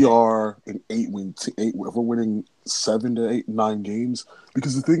we are an 8-win, if we're winning 7 to 8, 9 games,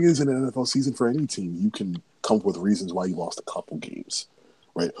 because the thing is, in an NFL season for any team, you can come up with reasons why you lost a couple games,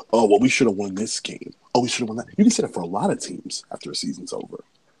 right? Oh, well, we should have won this game. Oh, we should have won that. You can say that for a lot of teams after a season's over,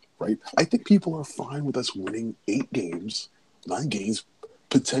 right? I think people are fine with us winning 8 games, 9 games,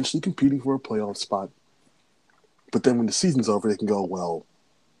 potentially competing for a playoff spot. But then when the season's over, they can go, well,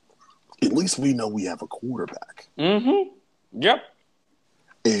 at least we know we have a quarterback. Yep.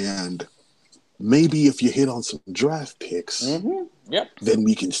 And maybe if you hit on some draft picks, then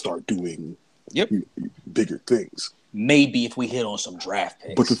we can start doing bigger things. Maybe if we hit on some draft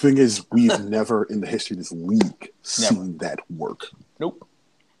picks. But the thing is, we've never in the history of this league seen that work. Nope.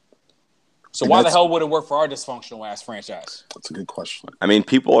 So why the hell would it work for our dysfunctional ass franchise? That's a good question. I mean,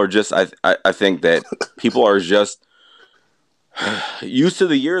 people are just I think that people are just used to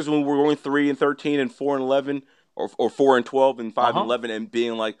the years when we were going 3-13 and 4-11. Or 4-12 and 5-11 and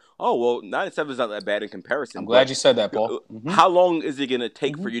being like, oh well, 9-7 is not that bad in comparison. I'm glad you said that, Paul. How long is it going to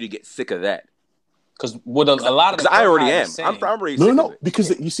take for you to get sick of that? Because with a lot of because I already am. I'm already sick of it.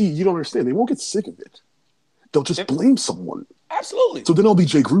 Because you see, you don't understand. They won't get sick of it. They'll just blame someone. Absolutely. So then it'll be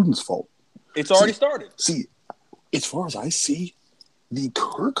Jay Gruden's fault. It's already started. See, as far as I see, the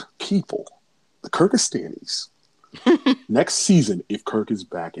Kirk people, the Kirkistanis, next season, if Kirk is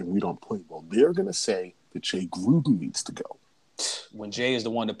back and we don't play well, they're going to say that Jay Gruden needs to go. When Jay is the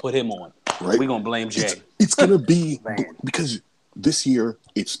one to put him on, right? We're going to blame Jay. It's going to be because this year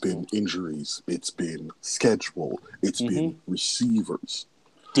it's been injuries, it's been schedule, it's been receivers.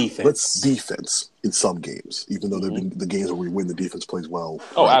 Defense in some games, even though they've been the games where we win, the defense plays well.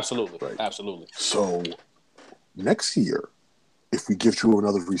 Oh, right? Absolutely. Right. Absolutely. So next year, if we give Drew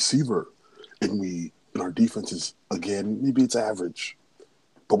another receiver and our defense is, again, maybe it's average,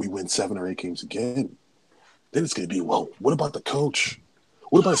 but we win 7 or 8 games again, then it's going to be, well, what about the coach?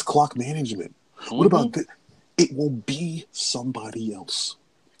 What about his clock management? What about it will be somebody else.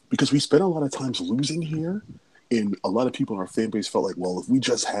 Because we spent a lot of times losing here, and a lot of people in our fan base felt like, well, if we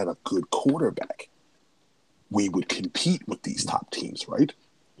just had a good quarterback, we would compete with these top teams, right?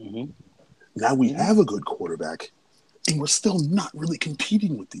 Now we have a good quarterback, and we're still not really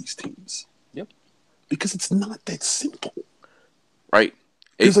competing with these teams. Yep. Because it's not that simple. Right.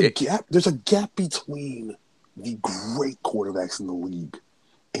 There's a gap between the great quarterbacks in the league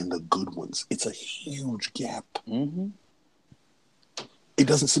and the good ones. It's a huge gap. It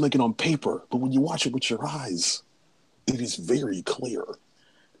doesn't seem like it on paper, but when you watch it with your eyes, it is very clear.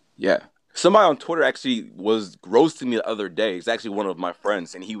 Yeah. Somebody on Twitter actually was roasting me the other day. It's actually one of my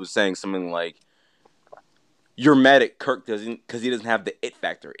friends, and he was saying something like, you're mad at Kirk because he doesn't have the it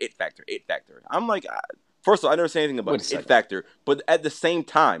factor. I'm like, first of all, I never say anything about it factor, but at the same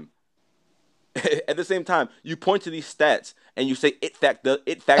time, you point to these stats and you say it factor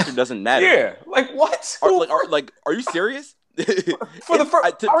doesn't matter. Yeah, like what? Are you serious?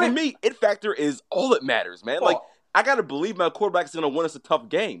 For me, it factor is all that matters, man. Like, I gotta believe my quarterback's gonna win us a tough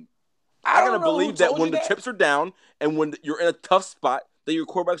game. I gotta believe that when the chips are down and when you're in a tough spot, that your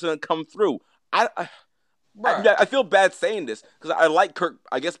quarterback's gonna come through. I feel bad saying this because I like Kirk,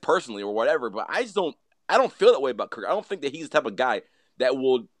 I guess personally or whatever, but I don't feel that way about Kirk. I don't think that he's the type of guy that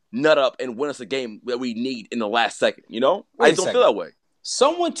will nut up and win us a game that we need in the last second. You know, I don't feel that way.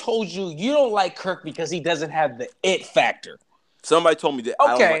 Someone told you don't like Kirk because he doesn't have the it factor. Somebody told me that.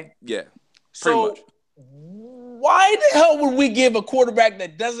 Okay, pretty much. Why the hell would we give a quarterback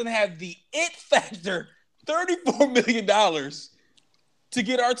that doesn't have the it factor $34 million to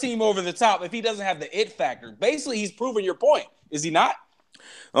get our team over the top if he doesn't have the it factor. Basically, he's proving your point. Is he not?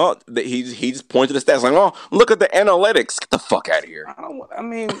 Oh, he just pointed to the stats like, oh, look at the analytics. Get the fuck out of here.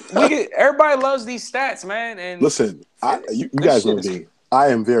 Everybody loves these stats, man. And listen, you guys know me. I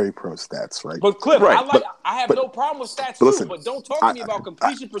am very pro stats, right? But Cliff, right, I have no problem with stats too. Listen, but don't talk to me about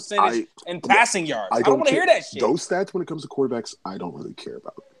completion percentage and passing yards. I don't want to hear that shit. Those stats, when it comes to quarterbacks, I don't really care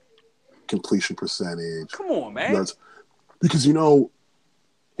about. Completion percentage. Come on, man. Because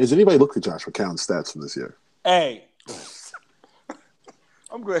has anybody looked at Josh McCown's stats from this year? Hey.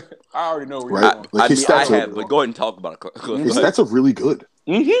 I'm good. I already know where right? you're going. Like his stats but go ahead and talk about it. His stats are really good.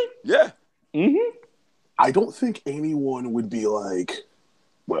 Mm-hmm. Yeah. Mm-hmm. I don't think anyone would be like,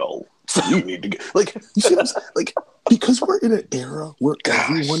 well, you need to get like you see what I'm saying? Like, because we're in an era where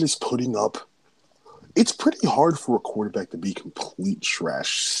everyone is putting up. It's pretty hard for a quarterback to be complete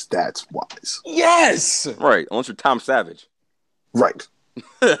trash stats wise. Yes. Right. Unless you're Tom Savage. Right.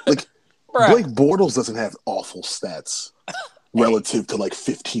 Like Blake Bortles doesn't have awful stats relative to like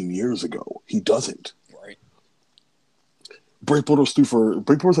 15 years ago. He doesn't. Right. Blake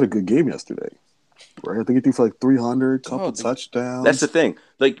Bortles had a good game yesterday. Right. I think he threw for like 300, couple touchdowns. That's the thing.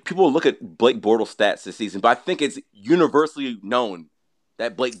 Like, people look at Blake Bortles' stats this season, but I think it's universally known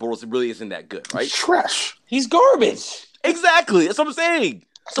that Blake Bortles really isn't that good, right? He's trash. He's garbage. Exactly. That's what I'm saying.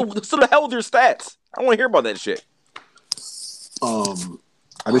 So the hell with your stats. I don't want to hear about that shit.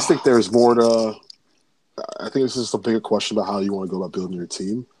 I just think there's more to. I think this is a bigger question about how you want to go about building your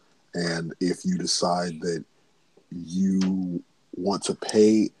team, and if you decide that you want to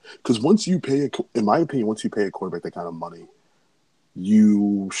pay, because once you pay, in my opinion, once you pay a quarterback that kind of money,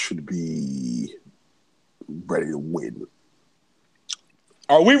 you should be ready to win.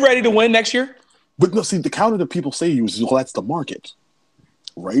 Are we ready to win next year? But no, see, the counter that people say is, well, that's the market,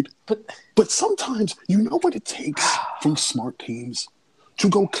 right? But sometimes you know what it takes from smart teams to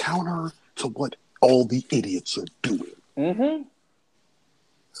go counter to what all the idiots are doing. Mm-hmm.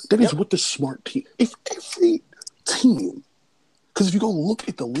 That is what the smart team. If every team, because if you go look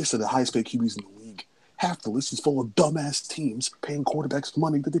at the list of the highest paid QBs in the league, half the list is full of dumbass teams paying quarterbacks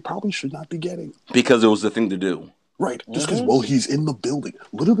money that they probably should not be getting. Because it was the thing to do. Right. Just because, well, he's in the building.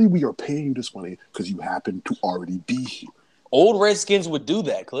 Literally, we are paying you this money because you happen to already be here. Old Redskins would do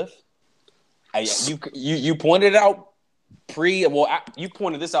that, Cliff. You pointed it out you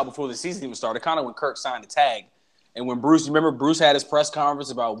pointed this out before the season even started, kind of when Kirk signed the tag. And when Bruce had his press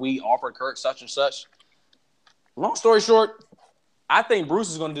conference about we offered Kirk such and such. Long story short, I think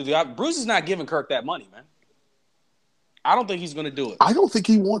Bruce is going to do the – Bruce is not giving Kirk that money, man. I don't think he's going to do it. I don't think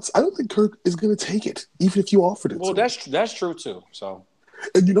Kirk is going to take it, even if you offered it to him. That's true, too. So,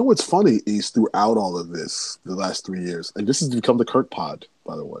 and you know what's funny is throughout all of this, the last 3 years, and this has become the Kirk pod,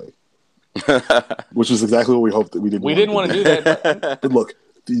 by the way, which is exactly what we hoped that we didn't. We didn't want to do that. But look,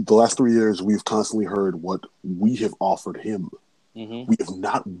 the last 3 years, we've constantly heard what we have offered him. Mm-hmm. We have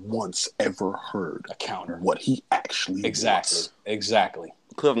not once ever heard a counter what he actually wants. Exactly.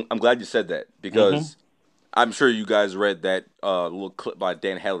 Cliff, I'm glad you said that because I'm sure you guys read that little clip by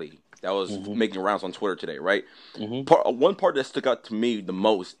Dan Hellie that was making rounds on Twitter today, right? Mm-hmm. One part that stuck out to me the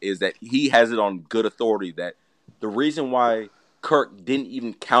most is that he has it on good authority that the reason why Kirk didn't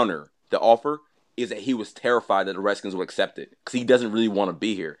even counter the offer is that he was terrified that the Redskins would accept it because he doesn't really want to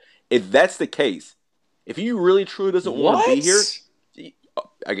be here. If that's the case, if he really truly doesn't want to be here,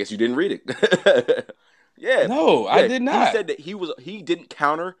 I guess you didn't read it. Yeah. No, I did not. He said that he didn't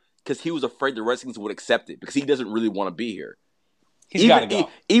counter because he was afraid the Redskins would accept it because he doesn't really want to be here. He's got to go.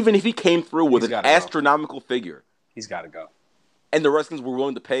 Even if he came through with an astronomical figure. He's got to go. And the Redskins were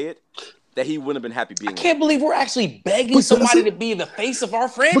willing to pay it, that he wouldn't have been happy being I can't believe we're actually begging somebody to be the face of our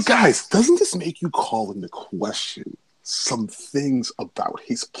franchise. But guys, doesn't this make you call into question some things about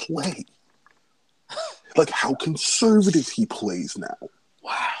his play? Like how conservative he plays now.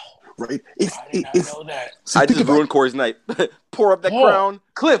 Wow. Right? I did not know that. I just ruined Corey's night. Pour up that crown.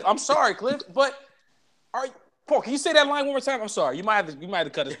 Cliff, I'm sorry, Cliff, but Paul, can you say that line one more time? I'm sorry. You might have to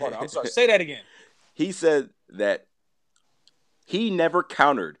cut this part out. I'm sorry. Say that again. He said that he never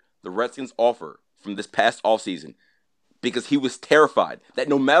countered the Redskins' offer from this past offseason because he was terrified that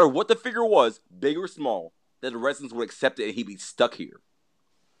no matter what the figure was, big or small, that the Redskins would accept it and he'd be stuck here.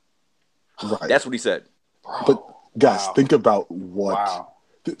 Right. That's what he said. But guys, think about what. Wow.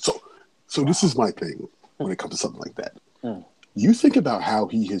 So this is my thing when it comes to something like that. You think about how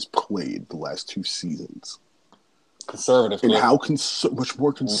he has played the last 2 seasons. Conservative. And how much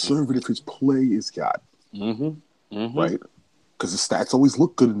more conservative his play has got. Right? Because the stats always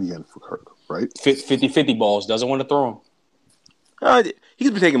look good in the end for Kirk, right? 50-50 balls. Doesn't want to throw them.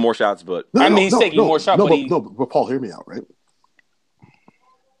 He's been taking more shots, but he's taking more shots. But Paul, hear me out, right?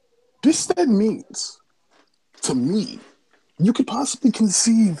 This then means, to me, you could possibly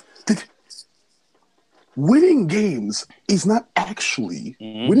conceive that winning games is not actually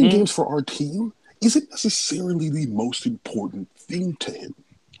winning games for our team isn't necessarily the most important thing to him.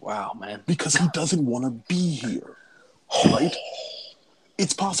 Wow, man. Because he doesn't want to be here, right?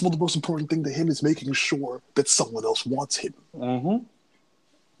 It's possible the most important thing to him is making sure that someone else wants him.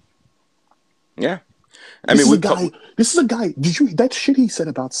 Yeah. This is a guy. Did you that shit he said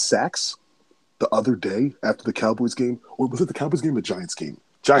about sacks the other day after the Cowboys game, or was it the Cowboys game or the Giants game?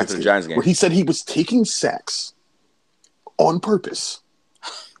 Giants game, where he said he was taking sacks on purpose,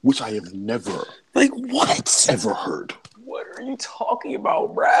 which I have never ever heard. What are you talking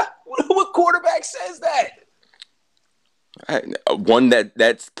about, bruh? What quarterback says that? One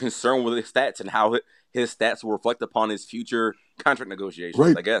that's concerned with his stats and how his stats will reflect upon his future contract negotiations,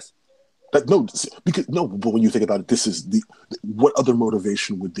 right. I guess. But when you think about it, this is what other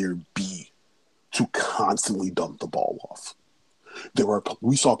motivation would there be to constantly dump the ball off?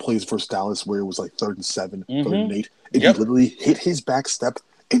 We saw plays versus Dallas where it was like 3rd and 7, 3rd and 8, and he literally hit his back step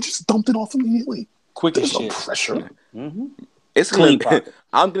and just dumped it off immediately. Quick as shit. No pressure. It's clean.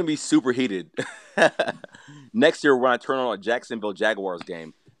 I'm gonna be super heated next year when I turn on a Jacksonville Jaguars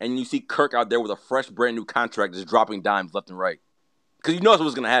game and you see Kirk out there with a fresh, brand new contract just dropping dimes left and right, because you know that's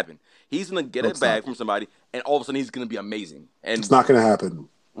what's gonna happen. He's gonna get a bag from somebody, and all of a sudden he's gonna be amazing. And it's not gonna happen.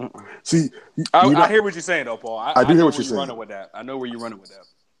 See, I hear what you're saying, though, Paul. I do hear what you're saying. Running with that. I know where you're running with that,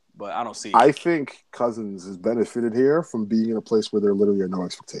 but I don't see it. I think Cousins has benefited here from being in a place where there literally are no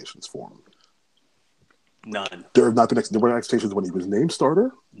expectations for him. None. There were not expectations when he was named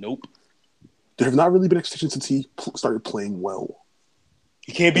starter. Nope. There have not really been expectations since he started playing well.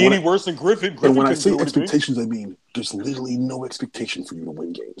 He can't be any worse than Griffin. And when I say expectations, I mean there's literally no expectation for you to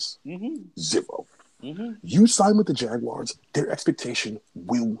win games. Zero. You sign with the Jaguars, their expectation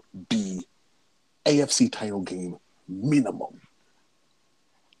will be AFC title game minimum.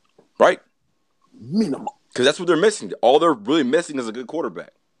 Right. Minimum. Because that's what they're missing. All they're really missing is a good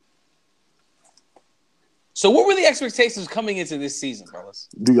quarterback. So what were the expectations coming into this season, fellas?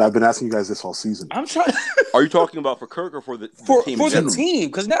 Dude, I've been asking you guys this all season. I'm trying. Are you talking about for Kirk or for the team? For the team,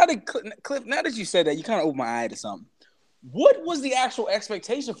 because now that you said that, you kind of opened my eye to something. What was the actual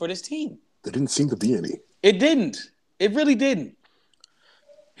expectation for this team? There didn't seem to be any. It didn't. It really didn't.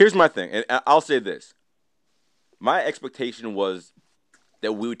 Here's my thing, and I'll say this. My expectation was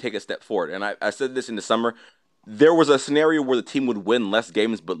that we would take a step forward, and I said this in the summer. There was a scenario where the team would win less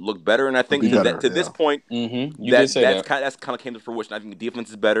games but look better, and I think to this point, that's kind of came to fruition. I think the defense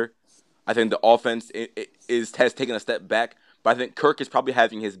is better. I think the offense has taken a step back, but I think Kirk is probably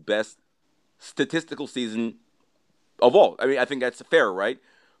having his best statistical season of all. I mean, I think that's fair, right?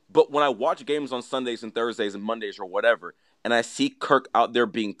 But when I watch games on Sundays and Thursdays and Mondays or whatever, and I see Kirk out there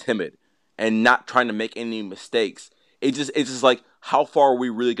being timid and not trying to make any mistakes, it's just like, how far are we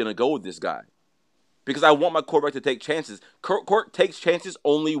really going to go with this guy? Because I want my quarterback to take chances. Kirk takes chances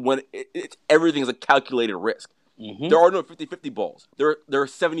only when everything's a calculated risk. There are no 50-50 balls. There are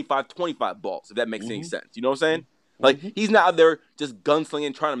 75-25 balls, if that makes any sense. You know what I'm saying? Like, he's not out there just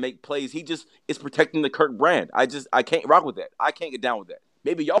gunslinging, trying to make plays. He just is protecting the Kirk brand. I can't rock with that. I can't get down with that.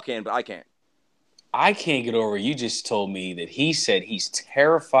 Maybe y'all can, but I can't. I can't get over. You just told me that he said he's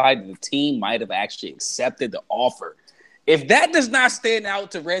terrified the team might have actually accepted the offer. If that does not stand out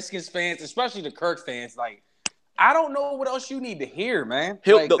to Redskins fans, especially the Kirk fans, like, I don't know what else you need to hear, man.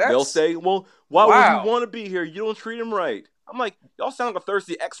 They'll say, well, why would you want to be here? You don't treat him right. I'm like, y'all sound like a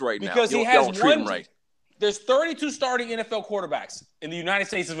thirsty ex right now. Because he has don't treat him right. There's 32 starting NFL quarterbacks in the United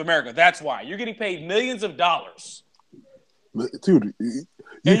States of America. That's why. You're getting paid millions of dollars. Dude,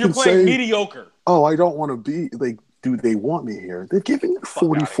 you're playing mediocre. Oh, I don't want to be like. Do they want me here? They're giving me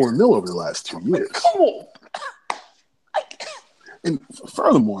 $44 million over the last 2 years. Come on. And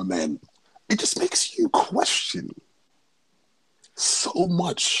furthermore, man, it just makes you question so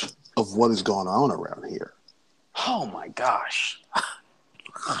much of what has gone on around here. Oh my gosh!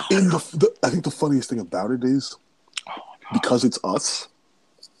 And I think the funniest thing about it is because it's us.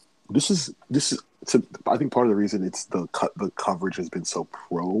 This is. I think part of the reason it's the coverage has been so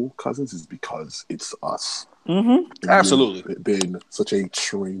pro Cousins is because it's us. Absolutely, it's been such a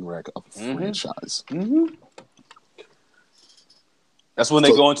train wreck of a franchise. That's when they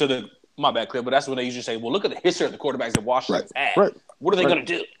go into the my bad clip, but that's when they usually say, "Well, look at the history of the quarterbacks that Washington's had. Right. What are they going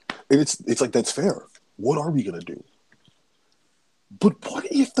to do?" And it's like that's fair. What are we going to do? But what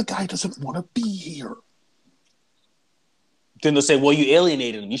if the guy doesn't want to be here? Then they'll say, well, you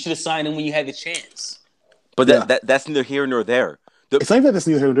alienated him. You should have signed him when you had the chance. But that's neither here nor there. It's not even that's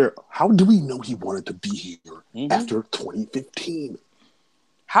neither here nor there. How do we know he wanted to be here after 2015?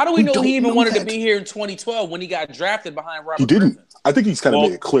 How do we know he even know wanted that. to be here in 2012 when he got drafted behind Robert He didn't. Griffin? I think he's kind of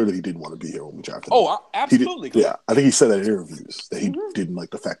made it clear that he didn't want to be here when we drafted him. Oh, absolutely. Yeah, I think he said that in interviews that he didn't like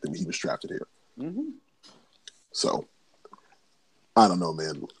the fact that he was drafted here. So, I don't know,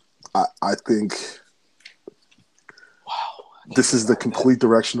 man. I think this is the complete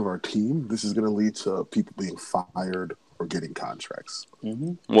direction of our team. This is going to lead to people being fired or getting contracts.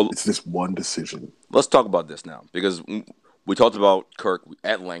 Well, It's this one decision. let's talk about this now because we talked about Kirk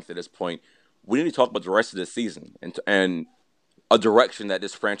at length at this point. We need to talk about the rest of the season and a direction that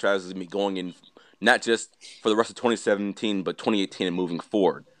this franchise is going to be going in, not just for the rest of 2017, but 2018 and moving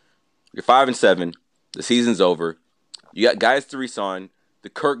forward. You're 5-7. The season's over. You got guys to resign. The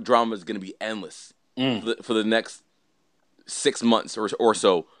Kirk drama is going to be endless for the next 6 months or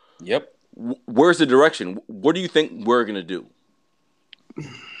so. Yep. Where's the direction? What do you think we're going to do?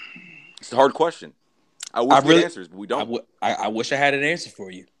 It's a hard question. I wish we had answers, but we don't. I wish I had an answer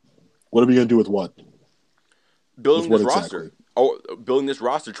for you. What are we going to do with what? Building With this what roster. exactly? Or building this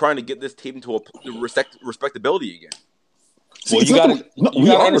roster, trying to get this team to a respectability again. See, Well, it's you not got that we- no, to we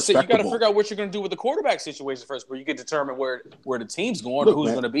are figure respectable. out what you're going to do with the quarterback situation first, where you can determine where the team's going, or Look, who's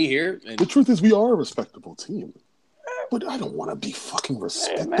man, going to be here. And, The truth is, we are a respectable team. But I don't want to be fucking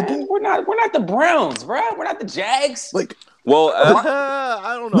respectable. man, we're not the Browns, bro. We're not the Jags. Like, Well,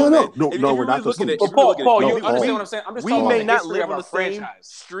 I don't know. No, man. no, If no, you're we're really not looking those at, teams. if you're Paul, looking at- Paul, no, you understand Paul. what I'm saying? I'm just we talking may about the not history live of on our the same franchise.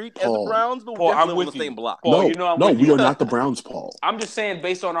 street as Paul. the Browns, but we Paul, I'm definitely live on with the you. same block. Paul, you know I'm with we you. are not the Browns, Paul. I'm just saying,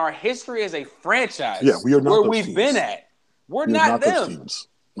 based on our history as a franchise, Yeah, we are not where those we've teams. been at. We're We're not those them, teams.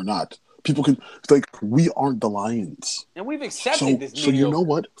 We're not. People can like we aren't the Lions. and we've accepted So, this. so you mediocre. know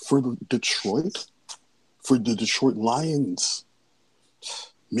what? For the Detroit Lions,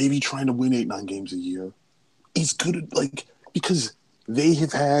 maybe trying to win 8-9 games a year is good. Like because they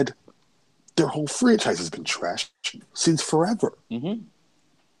have had their whole franchise has been trashed since forever.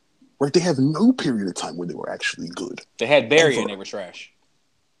 Right? They have no period of time where they were actually good. They had Barry Ever. and they were trash.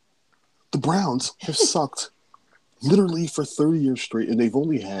 The Browns have sucked literally for 30 years straight, and they've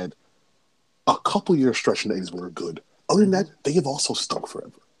only had a couple years stretch in the 80s where they're good. Other than that, they have also stunk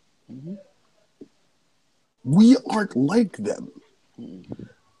forever. We aren't like them.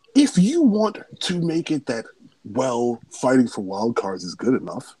 If you want to make it that, well, fighting for wild cards is good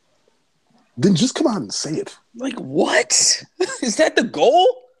enough, then just come out and say it. Like what? Is that the goal?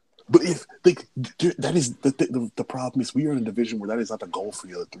 But if like that is the problem is we are in a division where that is not the goal for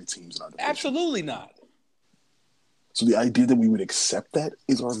the other three teams in our division. Absolutely not. So the idea that we would accept that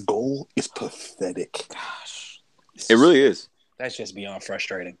is our goal is pathetic. Gosh, It really is. that's just beyond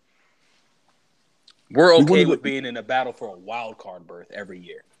frustrating. We're We okay wanted with to- being in a battle for a wild card berth every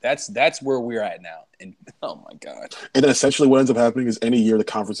year. That's where we're at now. And oh my god, And then essentially what ends up happening is any year the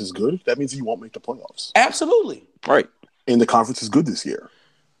conference is good, that means you won't make the playoffs. absolutely. Right. And the conference is good this year.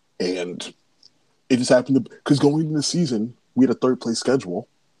 And it just happened to because going into the season, we had a third place schedule.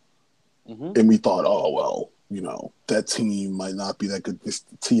 And we thought, oh well, you know, that team might not be that good. This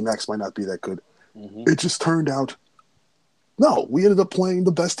Team X might not be that good. It just turned out no, we ended up playing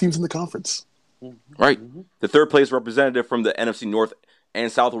the best teams in the conference. Right. The third place representative from the NFC North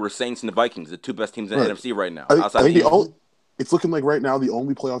and South were the Saints and the Vikings, the two best teams in the Right. NFC right now. I think the it's looking like right now the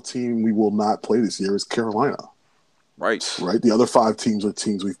only playoff team we will not play this year is Carolina. right. Right? The other 5 teams are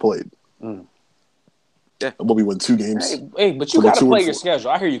teams we've played. Yeah. Well, we won 2 games. Hey, but you So we're got to 2 and play your 4.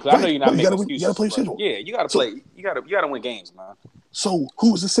 schedule. I hear you. Cause I know Right, you're not but you making gotta win- you excuses. gotta play but schedule. Yeah, you got to So- play. You got to win games, man. So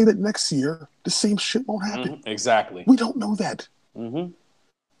who's to say that next year the same shit won't happen? Exactly. We don't know that.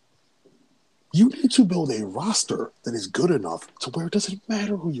 You need to build a roster that is good enough to where it doesn't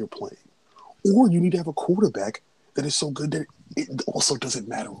matter who you're playing. Or you need to have a quarterback that is so good that it also doesn't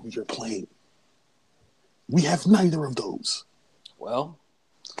matter who you're playing. We have neither of those. Well,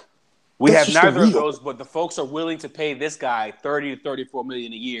 we That's have just the neither of real. those, but the folks are willing to pay this guy 30 to 34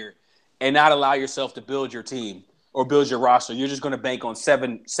 million a year and not allow yourself to build your team or build your roster. You're just going to bank on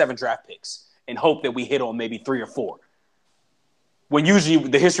seven draft picks and hope that we hit on maybe 3 or 4. When usually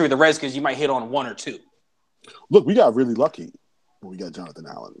the history of the Redskins, you might hit on 1 or 2. Look, we got really lucky when we got Jonathan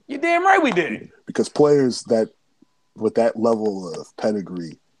Allen. You're damn right we did. Because players that with that level of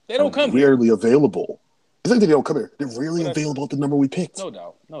pedigree They don't are come here. rarely available. It's like they don't come here. They're rarely available at the number we picked. No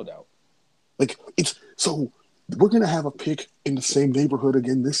doubt. No doubt. Like it's so we're gonna have a pick in the same neighborhood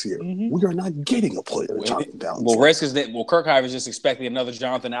again this year. We are not getting a player that Jonathan Allen. Well, Redskins, Kirk Hivers just expecting another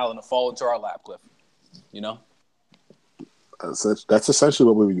Jonathan Allen to fall into our lap, Cliff. You know? That's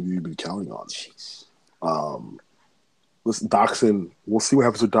essentially what we've been counting on. Listen, Doxson. We'll see what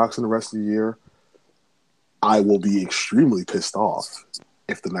happens with Doxson the rest of the year. I will be extremely pissed off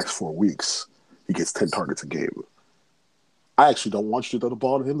if the next 4 weeks he gets 10 targets a game. I actually don't want you to throw the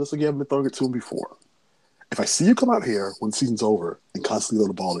ball to him unless you haven't been throwing it to him before. If I see you come out here when the season's over and constantly throw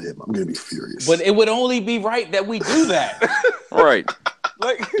the ball to him, I'm going to be furious. But it would only be right that we do that. Right.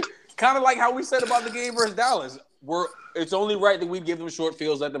 Like, kind of like how we said about the game versus Dallas. It's only right that we give them short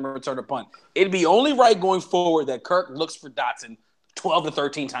fields, let them return a punt. It'd be only right going forward that Kirk looks for Dotson 12 to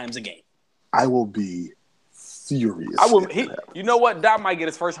 13 times a game. I will be furious. You know what? Dot might get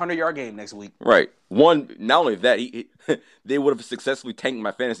his first 100-yard game next week. Right. One, not only that, they would have successfully tanked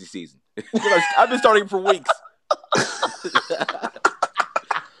my fantasy season. I've been starting for weeks.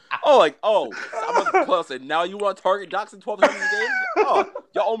 I'm about to play. I said, now you want to target Dotson 12 times a game? Oh,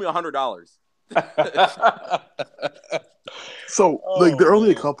 y'all owe me $100. So, there are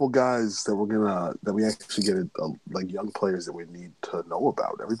only a couple guys that we actually get like young players that we need to know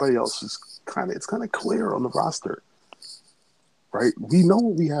about. Everybody else is kind of clear on the roster, right? We know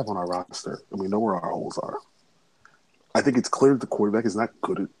what we have on our roster, and we know where our holes are. I think it's clear that the quarterback is not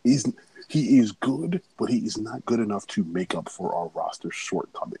good. He is good, but he is not good enough to make up for our roster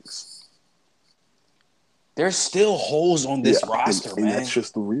shortcomings. There's still holes on this roster, man. And that's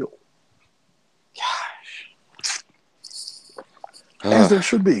just the real. Gosh. As there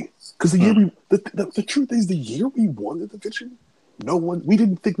should be. Because the truth is, the year we won the division, we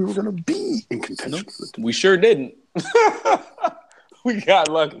didn't think we were going to be in contention. Nope. We sure didn't. We got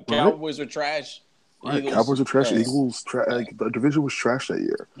lucky. Cowboys were trash. Right. Cowboys were trash. Eagles, the division was trash that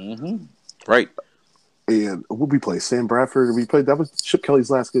year. Mm-hmm. Right. And what we played? Sam Bradford. That was Chip Kelly's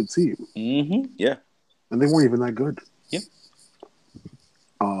last good team. Mm-hmm. Yeah. And they weren't even that good. Yep.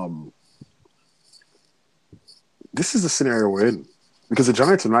 This is the scenario we're in. Because the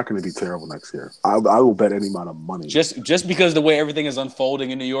Giants are not going to be terrible next year. I will bet any amount of money. Just because the way everything is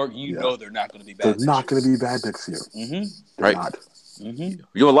unfolding in New York, know they're not going to be bad. They're not going to be bad next year. Mm-hmm. They're not. Mm-hmm.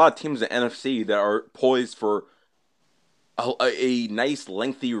 You have a lot of teams in the NFC that are poised for a nice,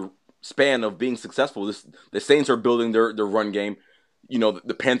 lengthy span of being successful. The Saints are building their run game. You know,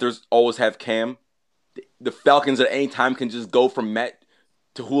 the Panthers always have Cam. The Falcons at any time can just go from Matt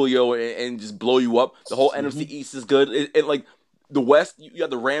to Julio and just blow you up. The whole NFC East is good. It like the West, you have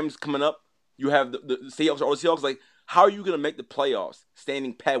the Rams coming up. You have the Seahawks. All the Seahawks. Like, how are you going to make the playoffs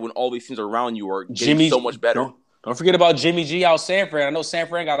standing pat when all these teams around you are getting so much better? Don't forget about Jimmy G out San Fran. I know San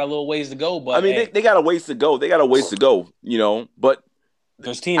Fran got a little ways to go, but I mean, they got a ways to go. You know, but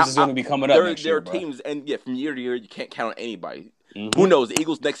those teams is going to be coming up next year. There are teams, and from year to year, you can't count on anybody. Mm-hmm. Who knows? The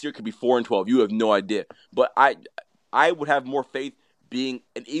Eagles next year could be 4-12. You have no idea. But I would have more faith being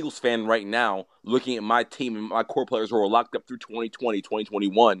an Eagles fan right now, looking at my team and my core players who are locked up through 2020,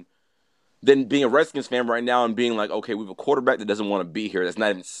 2021, than being a Redskins fan right now and being like, okay, we have a quarterback that doesn't want to be here, that's not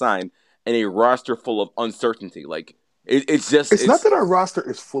even signed, and a roster full of uncertainty. Like, it's not that our roster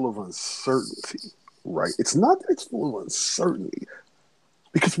is full of uncertainty, right? It's not that it's full of uncertainty.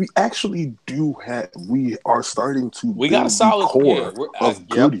 Because we actually we are starting to build got a solid core of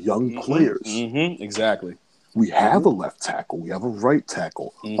good young players. Mm-hmm. Exactly. We have a left tackle. We have a right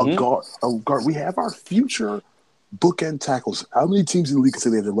tackle. A guard. We have our future bookend tackles. How many teams in the league can say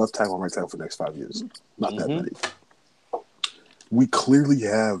they have their left tackle and right tackle for the next 5 years? Not that many. We clearly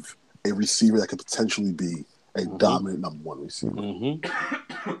have a receiver that could potentially be a dominant number one receiver.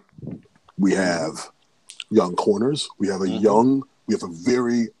 Mm-hmm. We have young corners. We have we have a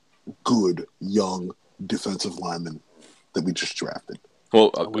very good young defensive lineman that we just drafted.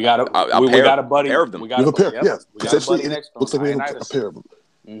 Well, we got a buddy. Pair of them. We have a pair. Yeah, potentially looks like we have a pair of them.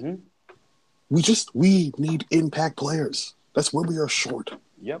 Mm-hmm. We need impact players. That's where we are short.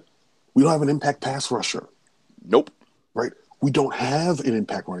 Yep. We don't have an impact pass rusher. Nope. Right. We don't have an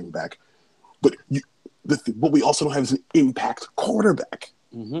impact running back. But what we also don't have is an impact quarterback.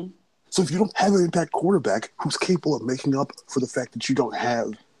 Mm-hmm. So if you don't have an impact quarterback who's capable of making up for the fact that you don't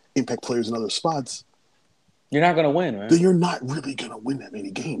have impact players in other spots, you're not going to win, man. Then you're not really going to win that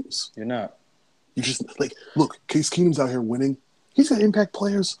many games. You're not. You just, look, Case Keenum's out here winning. He's got impact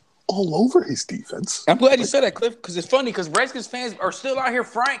players all over his defense. I'm glad you said that, Cliff, because it's funny because Redskins fans are still out here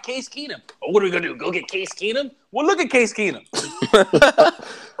frying Case Keenum. Oh, what are we going to do? Go get Case Keenum? Well, look at Case Keenum.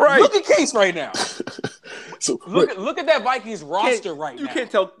 Right. Look at Case right now. So look at that Vikings roster right now. You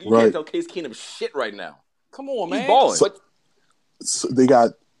can't tell Case Keenum shit right now. Come on, man. He's balling. So they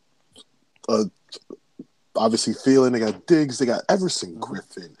got obviously Thielen, they got Diggs, they got Everson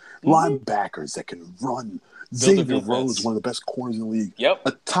Griffin, linebackers that can run. Xavier Rhodes, one of the best corners in the league. Yep.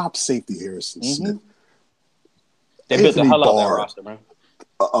 A top safety, Harrison Smith. They built the hell out of that roster,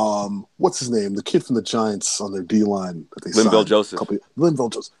 man. What's his name? The kid from the Giants on their D line that they signed. Linval Joseph.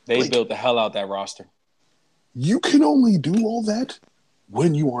 Linval Joseph. They built the hell out that roster. You can only do all that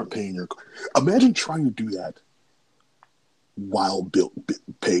when you aren't paying your. Imagine trying to do that while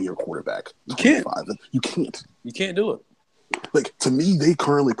paying your quarterback. You can't. You can't. You can't do it. Like, to me, they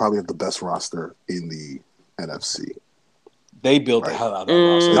currently probably have the best roster in the NFC. They built the hell out of that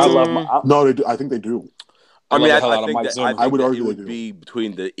roster. I love no, they do. I think they do. I mean, I think think that I would argue it they would do. be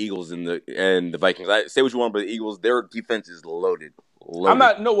between the Eagles and the Vikings. I say what you want, but the Eagles, their defense is loaded. I'm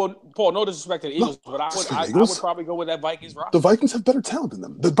not. No, well, Paul. No disrespect to the Eagles, but I would probably go with that Vikings roster. The Vikings have better talent than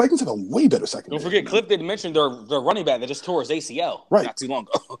them. The Vikings have a way better secondary. Don't forget, Cliff didn't mention their running back that just tore his ACL not too long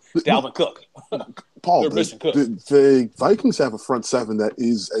ago. Dalvin Cook. Paul, the Vikings have a front seven that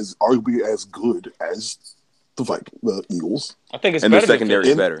is arguably as good as the Eagles. I think it's and better. Their secondary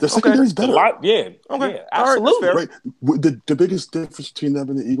is better. Their secondary is better. Yeah, absolutely. Right. The biggest difference between them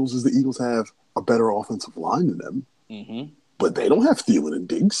and the Eagles is the Eagles have a better offensive line than them. Mm-hmm. But they don't have Thielen and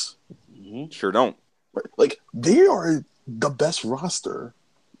Diggs. Mm-hmm. Sure don't. Right. Like, they are the best roster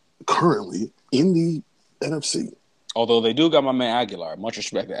currently in the NFC. Although they do got my man Aguilar. Much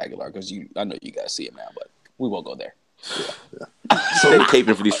respect to Aguilar, because I know you guys see him now, but we won't go there. Yeah. So they're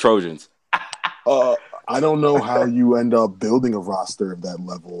caping for these Trojans. I don't know how you end up building a roster of that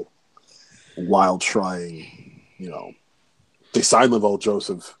level while trying, they signed Lavel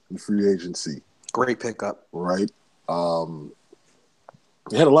Joseph in free agency. Great pickup. Right?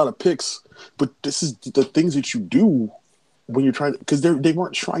 They had a lot of picks, but this is the things that you do when you're trying, because they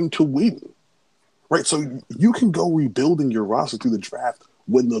weren't trying to win. Right? So you can go rebuilding your roster through the draft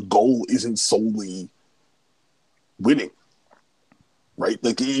when the goal isn't solely winning. Right?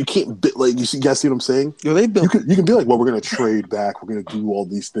 Like, you can't you guys see what I'm saying? Yeah, they built. You can be like, well, we're going to trade back, we're going to do all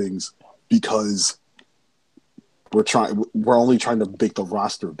these things because we're only trying to make the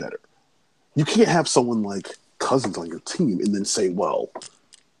roster better. You can't have someone like Cousins on your team and then say, well,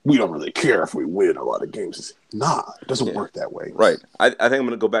 we don't really care if we win a lot of games. Nah, it doesn't work that way. Right. I think I'm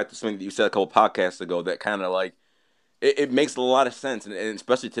going to go back to something that you said a couple podcasts ago that kind of like, it makes a lot of sense. And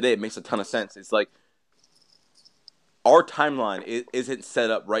especially today, it makes a ton of sense. It's like, our timeline isn't set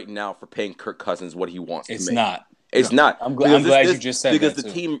up right now for paying Kirk Cousins what he wants to make. It's not. It's not. I'm glad you just said that, because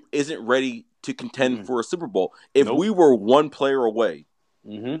the team isn't ready to contend for a Super Bowl. If we were one player away,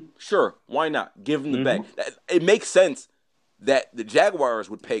 sure, why not? Give him the bag. It makes sense that the Jaguars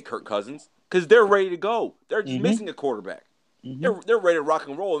would pay Kirk Cousins because they're ready to go. They're just missing a quarterback. They're ready to rock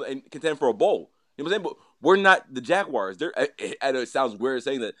and roll and contend for a bowl. You know what I'm saying? But we're not the Jaguars. I know it sounds weird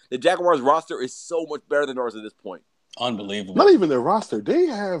saying that. The Jaguars roster is so much better than ours at this point. Unbelievable. Not even their roster. They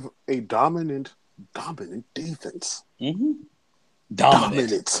have a dominant defense.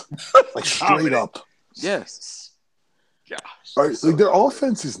 Dominant. Like, straight up. Yes. Yeah. All right, like, their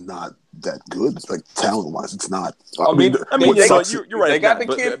offense is not that good. Like, talent-wise, it's not. I mean, you're right. They got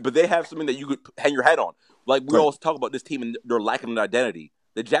the kid. But they have something that you could hang your hat on. Like, we always talk about this team and they're lacking an identity.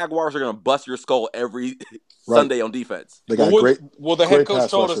 The Jaguars are going to bust your skull every Sunday on defense. They got the head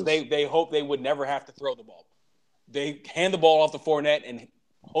coach told us rushers. they hope they would never have to throw the ball. They hand the ball off to Fournette and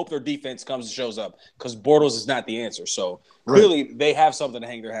hope their defense comes and shows up, because Bortles is not the answer. So clearly they have something to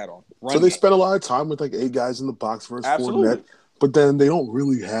hang their hat on. So they spend a lot of time with like 8 guys in the box versus Fournette, but then they don't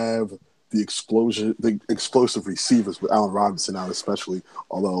really have the explosive receivers with Allen Robinson out, especially.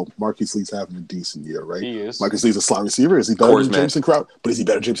 Although Marquise Lee's having a decent year, right? He is. Marquise Lee's a slot receiver. Is he better than Jameson Crowder? But is he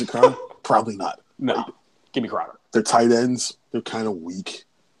better than Jameson Crowder? Probably not. No. Right? Give me Crowder. Their tight ends, they're kind of weak.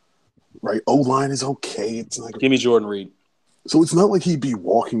 Right? O-line is okay. It's like, give me Jordan Reed. So it's not like he'd be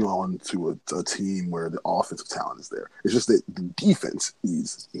walking on to a team where the offensive talent is there. It's just that the defense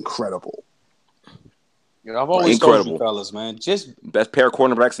is incredible. I've always told you fellas, man, just best pair of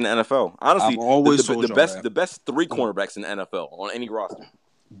cornerbacks in the NFL. Honestly, I've always the best 3 cornerbacks in the NFL on any roster.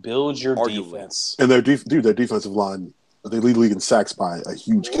 Build your defense. And their defensive line, they lead the league in sacks by a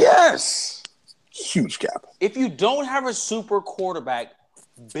huge gap. Yes. Huge gap. If you don't have a super quarterback,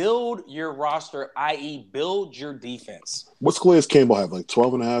 build your roster, i.e. build your defense. What's Calais Campbell have? Like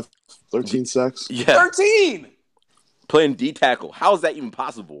 12 and a half, 13 sacks? Yeah. 13! Playing D-tackle. How is that even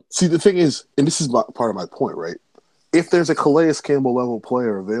possible? See, the thing is, and this is part of my point, right? If there's a Calais Campbell level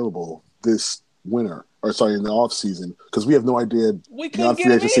player available this winter, or sorry, in the offseason, because we have no idea we couldn't get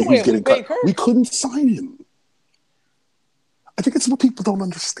him anyway. Who's getting cut. We couldn't sign him. I think it's what people don't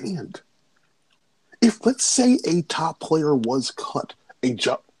understand. If, let's say, a top player was cut,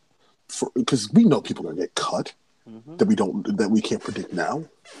 because we know people are going to get cut that we can't predict now,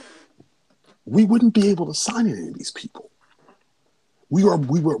 we wouldn't be able to sign any of these people. We are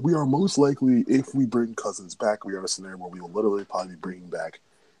most likely, if we bring Cousins back, we are in a scenario where we will literally probably bring back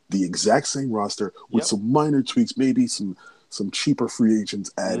the exact same roster with some minor tweaks, maybe some cheaper free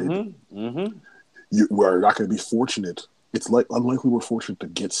agents added. we're not going to be fortunate. It's unlikely we're fortunate to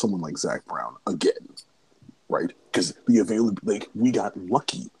get someone like Zach Brown again, right? Because we got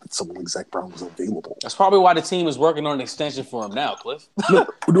lucky that someone like Zach Brown was available. That's probably why the team is working on an extension for him now, Cliff. No,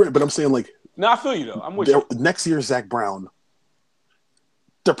 right, but I'm saying No, I feel you though. I'm with you. Next year, Zach Brown,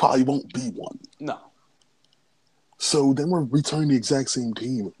 there probably won't be one. No. So then we're returning the exact same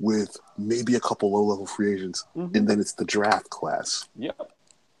team with maybe a couple low-level free agents, and then it's the draft class. Yep.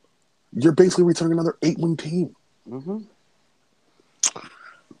 You're basically returning another 8-win team. Mm-hmm.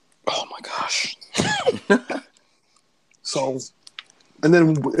 Oh my gosh. So, and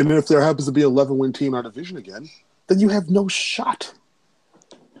if there happens to be an 11-win team in our division again, then you have no shot.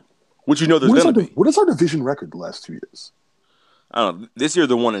 Which there's going to be. What is our division record the last 2 years? I don't know. This year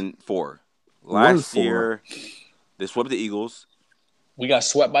they're 1-4. Last year they swept the Eagles. We got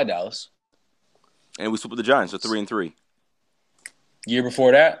swept by Dallas. And we swept the Giants, so 3-3. Year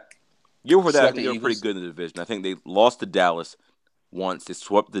before that, they were pretty good in the division. I think they lost to Dallas once. They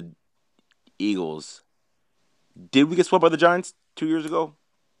swept the Eagles. Did we get swept by the Giants 2 years ago?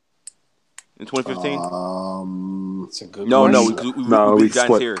 In 2015? It's a good No, we we Giants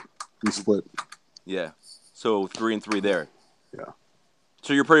split. here. We split. Yeah. So 3-3 there. Yeah.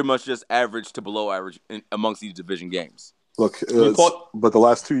 So you're pretty much just average to below average amongst these division games. Look, but the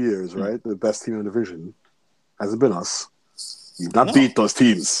last 2 years, right? The best team in the division hasn't been us. You've not beat those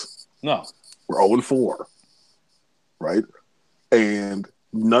teams. No. We're 0-4, right? And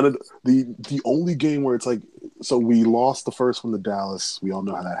none of the only game where it's like, so we lost the first one to Dallas. We all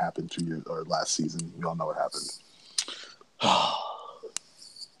know how that happened last season. We all know what happened.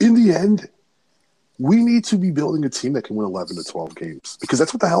 In the end, we need to be building a team that can win 11 to 12 games because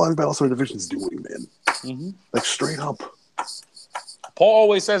that's what the hell everybody else in our division is doing, man. Mm-hmm. Like straight up. Paul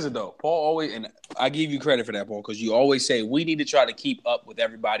always says it though. And I give you credit for that, Paul, because you always say we need to try to keep up with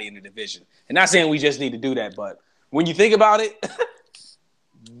everybody in the division. And not saying we just need to do that, but when you think about it,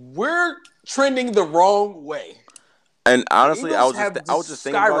 we're trending the wrong way. And honestly, I was just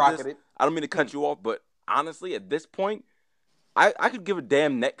thinking about this. skyrocketed. I don't mean to cut you off, but honestly, at this point, I could give a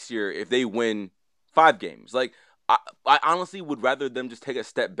damn next year if they win 5 games. Like, I honestly would rather them just take a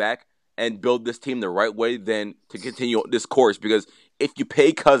step back and build this team the right way than to continue this course. Because if you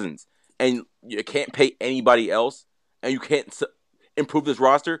pay Cousins and you can't pay anybody else and you can't improve this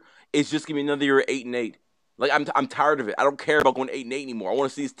roster, it's just gonna be another year 8-8. Like, I'm tired of it. I don't care about going 8-8 anymore. I want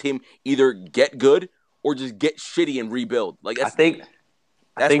to see this team either get good or just get shitty and rebuild. Like, I think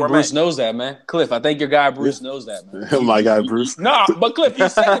Bruce knows that, man. Cliff, I think your guy Bruce knows that, man. My guy Bruce. No, but Cliff, you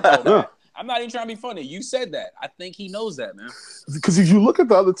said it though, man. I'm not even trying to be funny. You said that. I think he knows that, man. Because if you look at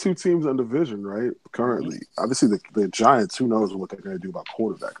the other 2 teams in the division, right, currently, obviously the Giants, who knows what they're going to do about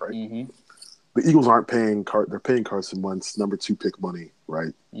quarterback, right? Mm-hmm. The Eagles aren't paying they're paying Carson Wentz number 2 pick money,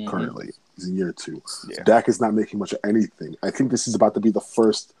 right, currently. He's in year 2. Yeah. Dak is not making much of anything. I think this is about to be the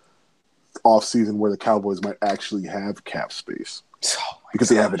first offseason where the Cowboys might actually have cap space. Because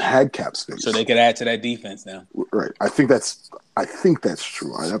they haven't had cap space. So they could add to that defense now. Right. I think that's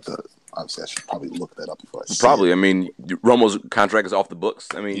true. I have to obviously I should probably look that up before I say Probably. it. I mean, Romo's contract is off the books.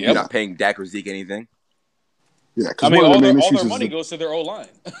 I mean, You're not paying Dak or Zeke anything. Yeah, because all their money goes to their O-line.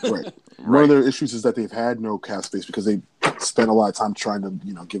 Right. One of their issues is that they've had no cap space because they spent a lot of time trying to,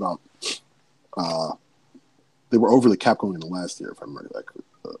 give out. They were over the cap going into last year, if I remember that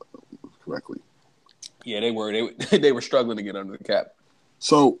correctly. Yeah, they were. They were struggling to get under the cap.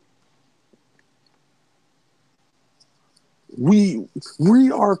 So we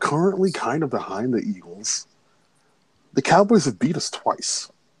are currently kind of behind the Eagles. The Cowboys have beat us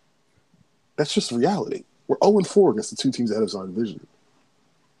twice. That's just reality. We're 0-4 against the 2 teams ahead of us in our division.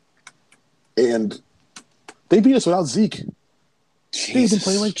 And they beat us without Zeke. They've been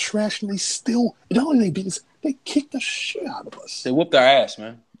playing like trash, and they still – not only they beat us, they kicked the shit out of us. They whooped our ass,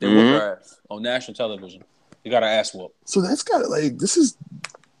 man. They whooped our ass on national television. They got our ass whooped. So that's got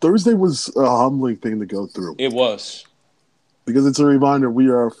Thursday was a humbling thing to go through. It was. Because it's a reminder we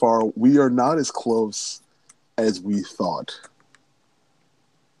are not as close as we thought.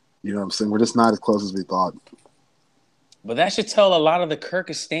 You know what I'm saying? We're just not as close as we thought. But that should tell a lot of the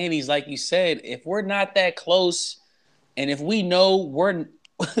Kirkistanis, like you said, if we're not that close and if we know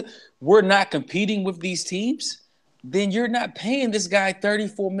we're not competing with these teams, then you're not paying this guy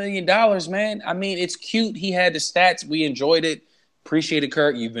 $34 million, man. I mean, it's cute. He had the stats. We enjoyed it. Appreciate it,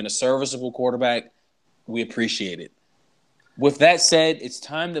 Kirk. You've been a serviceable quarterback. We appreciate it. With that said, it's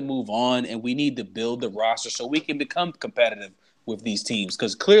time to move on, and we need to build the roster so we can become competitive with these teams.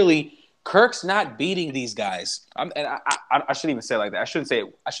 Because clearly, Kirk's not beating these guys. I shouldn't even say it like that.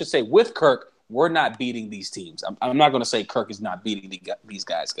 I should say with Kirk, we're not beating these teams. I'm not going to say Kirk is not beating these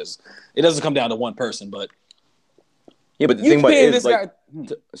guys because it doesn't come down to one person. But yeah, but the thing about it is like,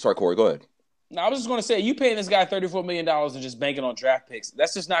 guy, sorry, Corey, go ahead. No, I was just going to say, you paying this guy $34 million and just banking on draft picks.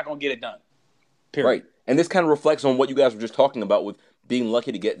 That's just not going to get it done. Period. Right. And this kind of reflects on what you guys were just talking about with being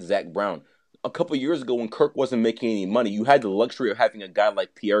lucky to get Zach Brown. A couple of years ago when Kirk wasn't making any money, you had the luxury of having a guy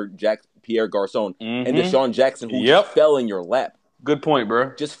like Pierre Garçon and Deshaun Jackson who just fell in your lap. Good point,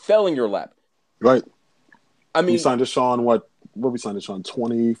 bro. Just fell in your lap. Right. I mean, we signed Deshaun, what we signed Deshaun,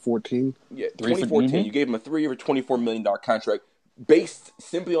 2014? Yeah, 2014. You gave him a 3-year, $24 million contract based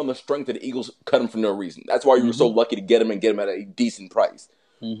simply on the strength that the Eagles cut him for no reason. That's why you were so lucky to get him and get him at a decent price.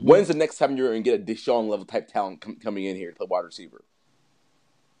 When's the next time you're going to get a Deshaun level type talent coming in here to play wide receiver?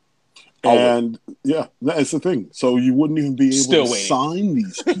 And yeah, that's the thing. So you wouldn't even be able to sign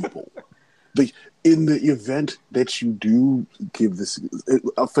these people. In the event that you do give this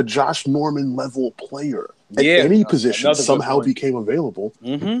for Josh Norman level player at any position somehow became available,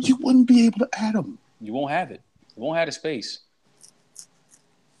 you wouldn't be able to add him. You won't have it. You won't have the space.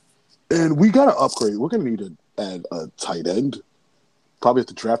 And we got to upgrade. We're going to need to add a tight end. Probably have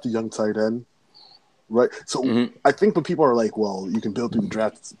to draft a young tight end. Right. So I think when people are like, well, you can build through the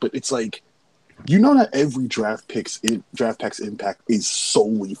draft, but it's like, you know that every draft pick's impact is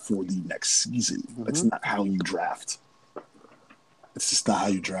solely for the next season. That's not how you draft. It's just not how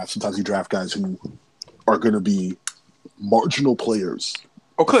you draft. Sometimes you draft guys who are going to be marginal players.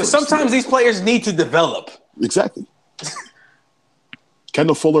 Okay, sometimes these players need to develop. Exactly.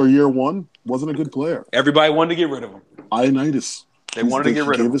 Kendall Fuller, year one, wasn't a good player. Everybody wanted to get rid of him. Ionitis. They wanted to get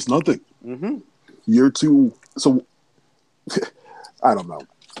rid of him. Gave us nothing. Year two. So, I don't know.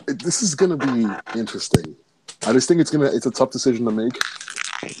 This is going to be interesting. I just think it's a tough decision to make.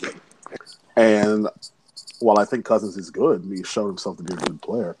 And while I think Cousins is good, he's shown himself to be a good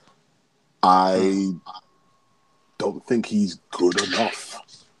player, I don't think he's good enough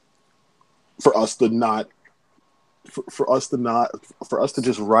for us to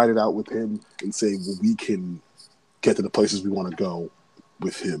just ride it out with him and say, well, we can get to the places we want to go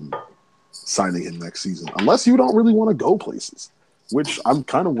with him, signing him next season. Unless you don't really want to go places. Which I'm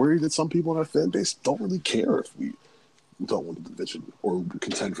kind of worried that some people in our fan base don't really care if we don't win the division or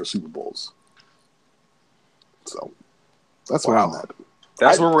contend for Super Bowls. So that's where I'm at.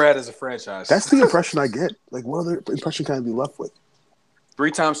 That's where we're at as a franchise. That's the impression I get. Like, what other impression can I be left with?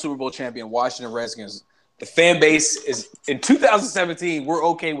 3-time Super Bowl champion, Washington Redskins. The fan base is in 2017. We're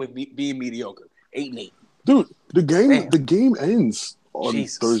okay with being mediocre. 8-8. Dude, the game ends on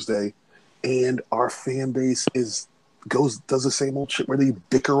Thursday, and our fan base does the same old shit where they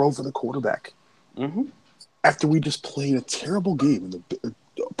bicker over the quarterback. After we just played a terrible game,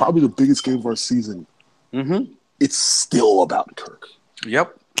 probably the biggest game of our season, it's still about Kirk.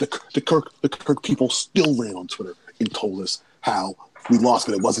 Yep. The Kirk people still ran on Twitter and told us how we lost,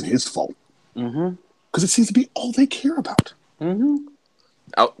 but it wasn't his fault. Because it seems to be all they care about.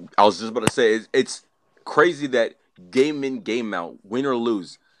 I was just about to say, it's crazy that game in, game out, win or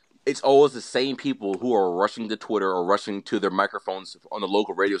lose, it's always the same people who are rushing to Twitter or rushing to their microphones on the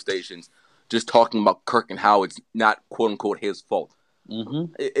local radio stations just talking about Kirk and how it's not, quote-unquote, his fault.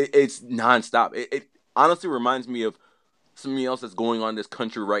 It's nonstop. It honestly reminds me of something else that's going on in this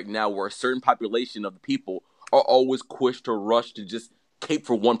country right now where a certain population of the people are always quick to rush to just cape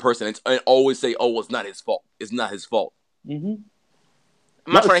for one person and always say, oh, it's not his fault. It's not his fault. I'm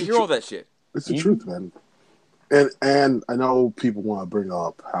not trying to hear all that shit. It's the truth, man. And I know people want to bring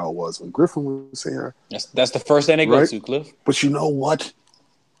up how it was when Griffin was here. That's the first thing they go to, Cliff. But you know what?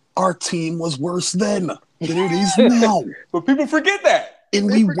 Our team was worse then than it is now. But people forget that. And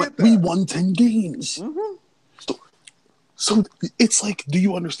we won 10 games. So it's like, do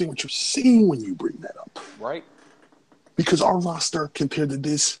you understand what you're saying when you bring that up? Right. Because our roster compared to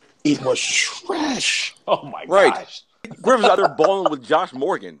this, it was trash. Oh my gosh. Griffin's out there balling with Josh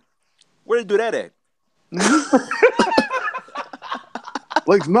Morgan. Where did they do that at?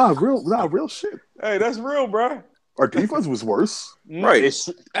 Like, real shit. Hey, that's real, bro. Our defense was worse. Right.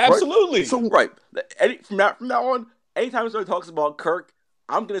 Absolutely. Right. So, from now on, anytime somebody talks about Kirk,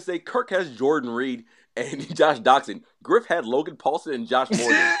 I'm going to say Kirk has Jordan Reed and Josh Doxson. Griff had Logan Paulson and Josh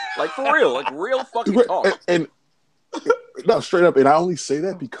Morgan. Like, for real. Like, real fucking talk. And no, straight up. And I only say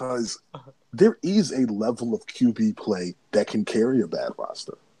that because there is a level of QB play that can carry a bad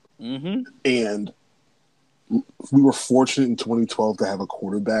roster. And we were fortunate in 2012 to have a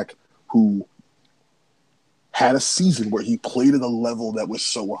quarterback who had a season where he played at a level that was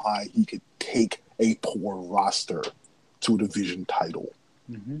so high he could take a poor roster to a division title.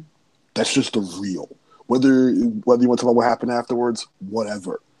 That's just the real. Whether you want to talk about what happened afterwards,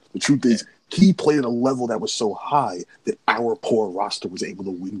 whatever. The truth is, He played at a level that was so high that our poor roster was able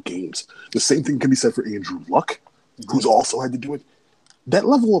to win games. The same thing can be said for Andrew Luck, who's also had to do it. That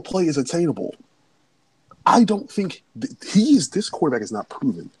level of play is attainable. I don't think this quarterback has not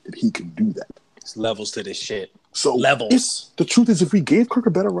proven that he can do that. It's levels to this shit. So levels. The truth is, if we gave Kirk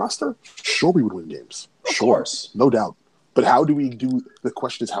a better roster, sure we would win games. Of course, no doubt. But how do we do? The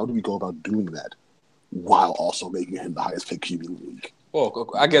question is, how do we go about doing that while also making him the highest paid QB in the league? Well,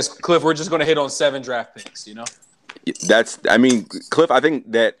 I guess, Cliff, we're just going to hit on 7 draft picks, you know? Cliff, I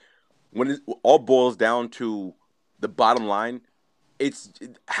think that when it all boils down to the bottom line, it's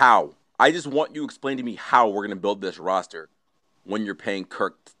how. I just want you to explain to me how we're going to build this roster when you're paying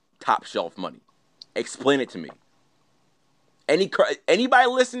Kirk top shelf money. Explain it to me. Anybody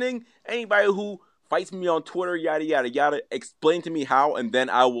listening, anybody who fights me on Twitter, yada, yada, yada, explain to me how, and then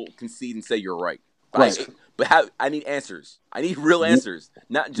I will concede and say you're right. But how? I need answers. I need real answers,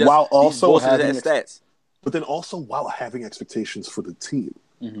 not just while also having stats. But then also while having expectations for the team,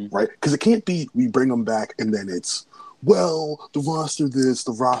 right? Because it can't be we bring them back and then it's, well, the roster this,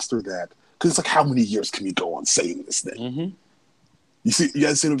 the roster that. Because it's like, how many years can we go on saying this thing? Mm-hmm. You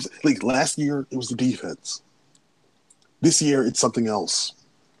guys see what I'm saying? Like last year, it was the defense. This year, it's something else.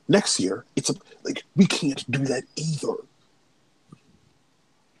 Next year, we can't do that either.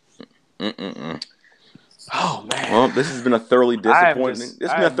 Oh man! Well, this has been a thoroughly disappointing. This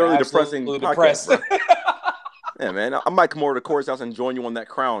has been a thoroughly depressing podcast. Bro. Yeah, man. I might come over to the courthouse and join you on that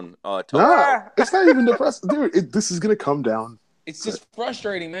crown. Nah, it's not even depressing, dude. This is gonna come down. It's just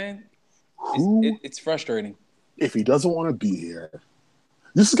frustrating, man. It's frustrating. If he doesn't want to be here,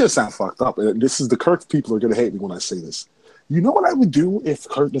 this is gonna sound fucked up. This is the Kirk people are gonna hate me when I say this. You know what I would do if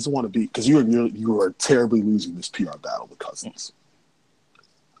Kirk doesn't want to be? Because you are terribly losing this PR battle with Cousins.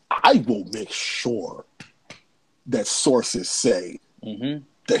 I will make sure that sources say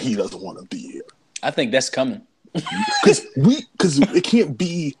that he doesn't want to be here. I think that's coming. Because it can't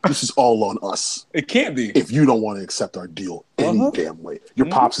be this is all on us. It can't be. If you don't want to accept our deal any damn way. Your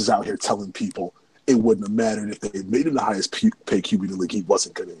pops is out here telling people it wouldn't have mattered if they made him the highest paid QB in the league. He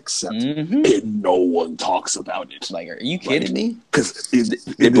wasn't going to accept it. And no one talks about it. Like, are you kidding me? Because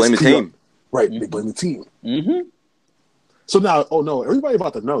they blame the team. Right, they blame the team. So now, everybody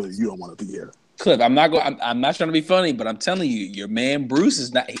about to know that you don't want to be here. Cliff, I'm not trying to be funny, but I'm telling you, your man Bruce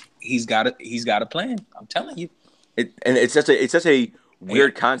is not. He's got a plan. I'm telling you. It's such a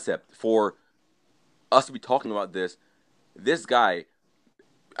weird concept for us to be talking about this. This guy,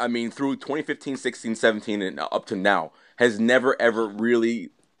 I mean, through 2015, 16, 17, and up to now, has never ever really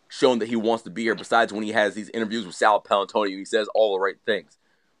shown that he wants to be here. Besides when he has these interviews with Sal Paolantonio, and he says all the right things.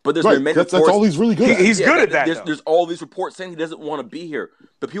 But there's been many reports. That's all he's really good at. He's good at that. There's all these reports saying he doesn't want to be here.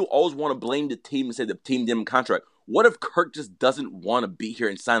 But people always want to blame the team and say the team did him a contract. What if Kirk just doesn't want to be here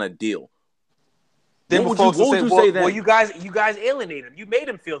and sign a deal? Then what would you say then? Well, you guys alienated him. You made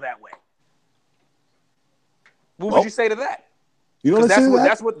him feel that way. What would you say to that? You know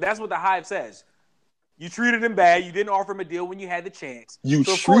that's what the Hive says. You treated him bad. You didn't offer him a deal when you had the chance. You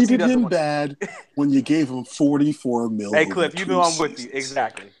treated him bad when you gave him $44 million. Hey, Cliff, you know I'm with you.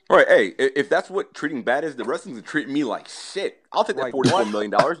 Exactly. Right. Hey, if that's what treating bad is, the wrestling's treating me like shit. I'll take that $44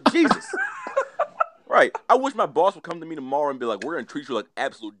 million. Jesus. Right. I wish my boss would come to me tomorrow and be like, we're going to treat you like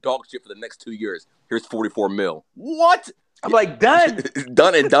absolute dog shit for the next 2 years. Here's $44 million. What? I'm like, done.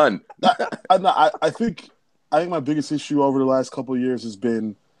 Done and done. I think my biggest issue over the last couple of years has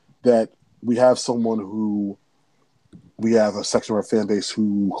been that we have a section of our fan base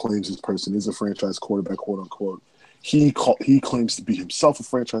who claims this person is a franchise quarterback, quote unquote. He claims to be himself a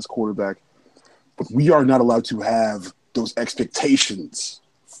franchise quarterback, but we are not allowed to have those expectations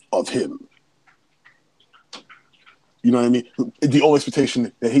of him. You know what I mean? The only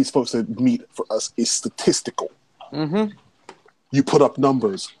expectation that he's supposed to meet for us is statistical. You put up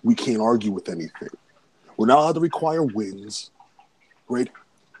numbers, we can't argue with anything. We're not allowed to require wins, right?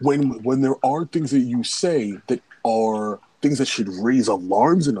 When there are things that you say that are things that should raise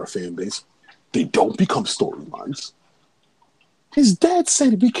alarms in our fan base, they don't become storylines. His dad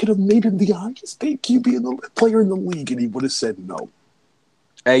said we could have made him the highest paid QB player in the league, and he would have said no.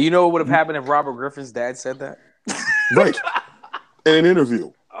 Hey, you know what would have happened if Robert Griffin's dad said that? Right. In an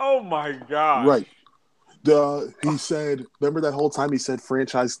interview. Oh, my God. Right. He said, remember that whole time he said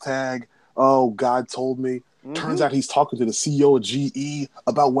franchise tag? Oh, God told me. Turns out he's talking to the CEO of GE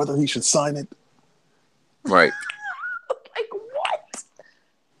about whether he should sign it. Right. Like, what?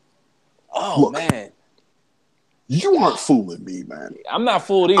 Oh, look, man. You aren't fooling me, man. I'm not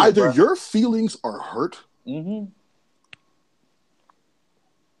fooled either, Either bro. your feelings are hurt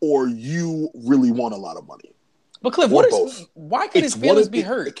or you really want a lot of money. But Cliff, why can his feelings be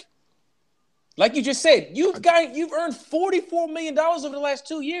hurt? Like you just said, you've earned $44 million over the last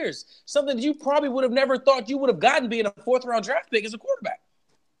 2 years. Something that you probably would have never thought you would have gotten being a 4th-round draft pick as a quarterback.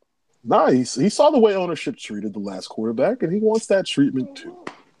 Nah, he saw the way ownership treated the last quarterback, and he wants that treatment too.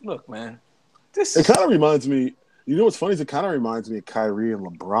 Look, man. It kind of reminds me, you know what's funny is it kind of reminds me of Kyrie and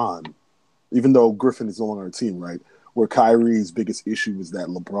LeBron, even though Griffin is no longer on our team, right? Where Kyrie's biggest issue was that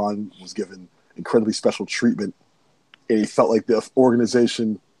LeBron was given incredibly special treatment, and he felt like the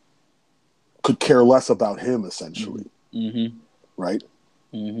organization could care less about him, essentially. Mm-hmm. Right?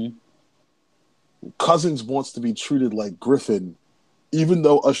 Mm-hmm. Cousins wants to be treated like Griffin, even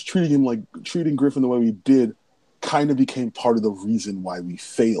though us treating Griffin the way we did kind of became part of the reason why we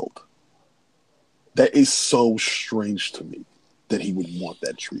failed. That is so strange to me that he would want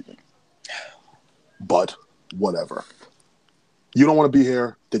that treatment. But whatever. You don't want to be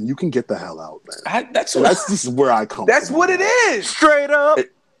here, then you can get the hell out, man. That's just where I come from. That's what it is. Straight up.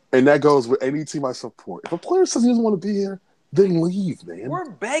 And that goes with any team I support. If a player says he doesn't want to be here, then leave, man. We're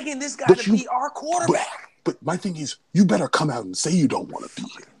begging this guy to be our quarterback. But my thing is, you better come out and say you don't want to be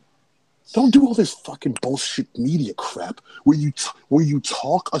here. Don't do all this fucking bullshit media crap where you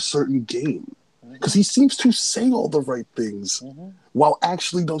talk a certain game. Because he seems to say all the right things while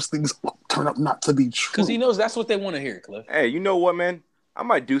actually those things turn up not to be true. Because he knows that's what they want to hear, Cliff. Hey, you know what, man? I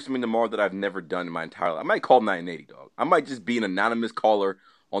might do something tomorrow that I've never done in my entire life. I might call 980, dog. I might just be an anonymous caller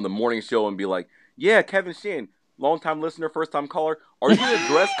on the morning show and be like, yeah, Kevin Sheehan, long-time listener, first-time caller. Are you going to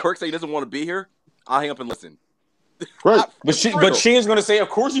address Kirk say he doesn't want to be here? I'll hang up and listen. Right. But Sheehan's going to say, of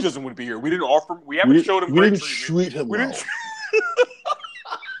course he doesn't want to be here. We didn't offer him. We haven't showed him. We didn't treat him well.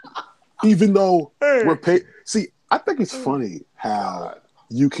 Even though we're paid. See, I think it's funny how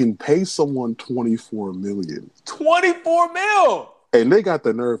you can pay someone $24 million. $24 million! And they got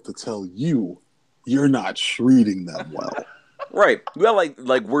the nerve to tell you you're not treating them well. Right. Well,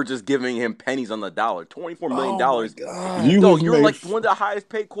 like we're just giving him pennies on the dollar. $24 million. Oh You're like one of the highest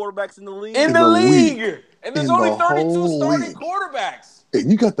paid quarterbacks in the league. In the league. And there's only 32 starting league. quarterbacks. And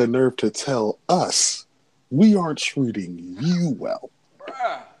you got the nerve to tell us we aren't treating you well.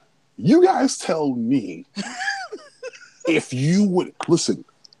 Bruh. You guys tell me if you would listen.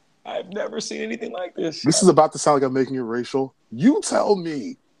 I've never seen anything like this. This is about to sound like I'm making it racial. You tell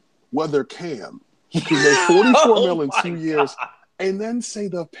me whether Cam can make $44 million in 2 years and then say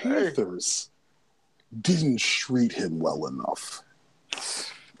the Panthers didn't treat him well enough.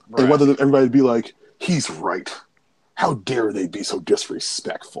 Right. And whether everybody would be like, he's right. How dare they be so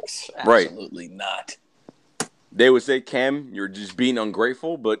disrespectful? Right. Absolutely not. They would say, Cam, you're just being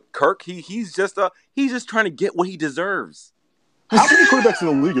ungrateful, but Kirk, he's just trying to get what he deserves. How many quarterbacks in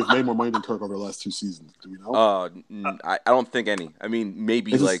the league have made more money than Kirk over the last 2 seasons? Do we know? I don't think any. I mean,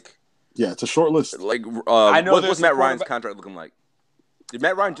 maybe yeah, it's a short list. Like, I know what's Matt Ryan's contract looking like? Did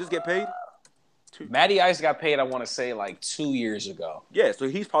Matt Ryan just get paid? Matty Ice got paid, I want to say, like 2 years ago. Yeah, so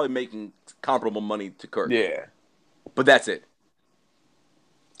he's probably making comparable money to Kirk. Yeah. But that's it.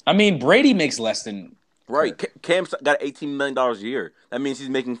 I mean, Brady makes less than Right. Cam's got $18 million a year. That means he's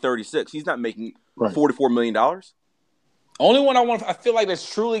making 36. He's not making $44 million. Only one I feel like that's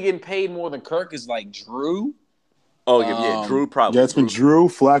truly getting paid more than Kirk is like Drew. Oh, yeah, Drew probably. Yeah, it's been Drew.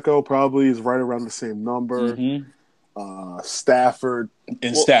 Flacco probably is right around the same number. Mm-hmm. Stafford.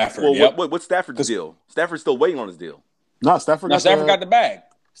 Stafford, what's Stafford's deal? Stafford's still waiting on his deal. No, Stafford got the bag.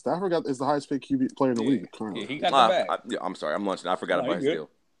 Stafford is the highest paid QB player in the league currently. Yeah, he got the bag. I'm sorry, I'm lunching. I forgot about his deal.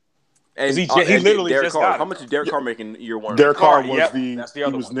 And he literally Derek just Carr. got it. How much is Derek Carr making year one? Derek Carr was that's the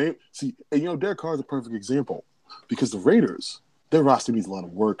other one. Named. See, and Derek Carr is a perfect example because the Raiders, their roster needs a lot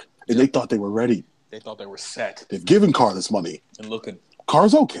of work, and they thought they were ready. They thought they were set. They've given Carr this money. And looking.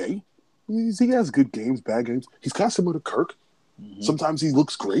 Carr's okay. He has good games, bad games. He's kind of similar to Kirk. Mm-hmm. Sometimes he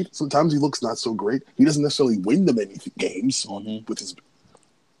looks great. Sometimes he looks not so great. He doesn't necessarily win them any games with his.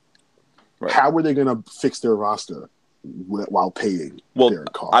 Right. How are they going to fix their roster while paying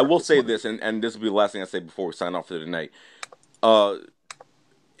Derek Carr? I will say this, and this will be the last thing I say before we sign off for tonight.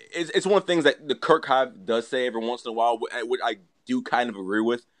 It's one of the things that the Kirk Hive does say every once in a while, which I do kind of agree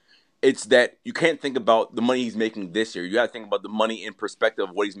with. It's that you can't think about the money he's making this year. You got to think about the money in perspective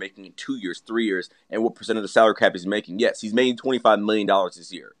of what he's making in 2 years, 3 years, and what percent of the salary cap he's making. Yes, he's making $25 million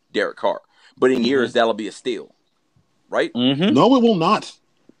this year, Derek Carr. But in years, that'll be a steal, right? Mm-hmm. No, it will not.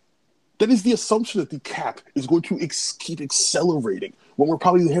 That is the assumption that the cap is going to keep accelerating when we're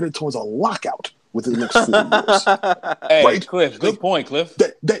probably headed towards a lockout within the next 4 years. Hey, right? Cliff, good point, Cliff.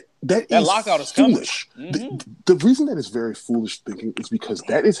 That is lockout is foolish. Mm-hmm. The reason that is very foolish thinking is because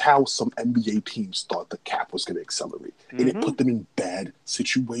that is how some NBA teams thought the cap was going to accelerate, and it put them in bad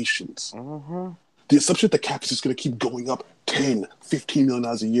situations. The assumption that the cap is just going to keep going up $10, $15 million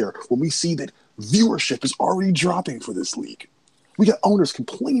a year when we see that Viewership is already dropping for this league. We got owners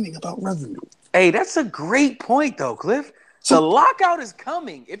complaining about revenue. Hey, that's a great point, though, Cliff. The lockout is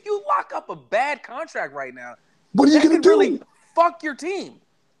coming. If you lock up a bad contract right now, what are you going to do? Really fuck your team.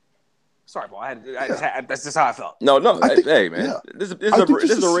 Sorry, boy. That's just how I felt. No. Hey, man. Yeah. This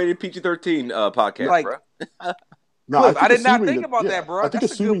is a rated PG-13 podcast, bro. No, Cliff, I did not think about that, bro. I think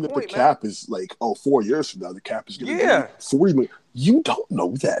That's assuming that the cap is like, 4 years from now, the cap is going to be 40 million. You don't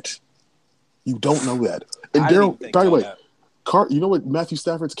know that. And Daryl, by the way, you know what Matthew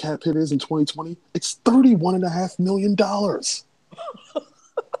Stafford's cap hit is in 2020? It's $31.5 million.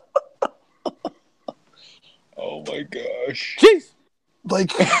 Oh my gosh. Jeez.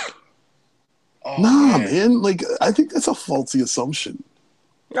 Like, man. Like, I think that's a faulty assumption.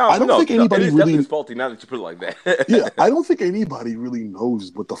 No, I don't think anybody really is faulty now that you put it like that. Yeah, I don't think anybody really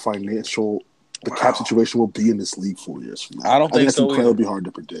knows what the cap situation will be in this league 4 years from now. I don't think it's so incredibly hard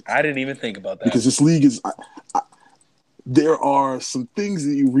to predict. I didn't even think about that. Because this league is there are some things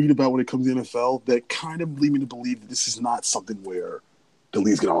that you read about when it comes to the NFL that kind of lead me to believe that this is not something where the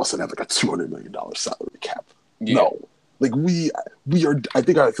league's going to all of a sudden have like a $200 million salary cap. Yeah. No. Like we are, I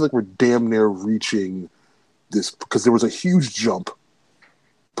feel like we're damn near reaching this because there was a huge jump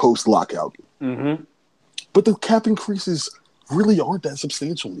post-lockout. Mm-hmm. But the cap increases really aren't that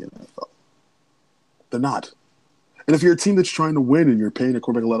substantial in the NFL. They're not. And if you're a team that's trying to win and you're paying a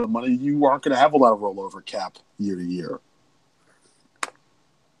quarterback a lot of money, you aren't going to have a lot of rollover cap year to year.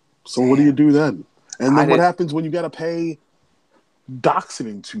 So what do you do then? And then what happens when you got to pay Doxson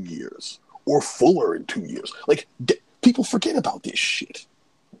in 2 years or Fuller in 2 years? Like, people forget about this shit.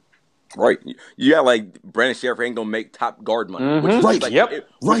 Right. You got like Brandon Sheriff ain't going to make top guard money. Mm-hmm. Which is right. Like, yep.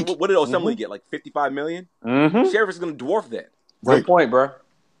 What did Assembly get? Like $55 million? Mm-hmm. Sheriff is going to dwarf that. Right. Good point, bro.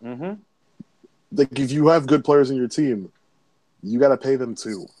 Mm-hmm. Like, if you have good players in your team, you got to pay them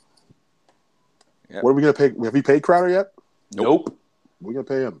too. Yep. What are we going to pay? Have we paid Crowder yet? Nope. We're going to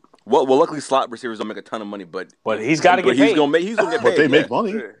pay him. Well, luckily slot receivers don't make a ton of money, but he's got to get paid. He's gonna get paid. But they make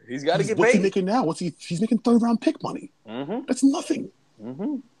money. He's got to get paid. What's he making now? He's making third-round pick money. Mm-hmm. That's nothing.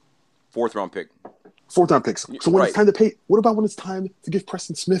 Mm-hmm. Fourth-round pick. Fourth-round picks. So when it's time to pay, what about when it's time to give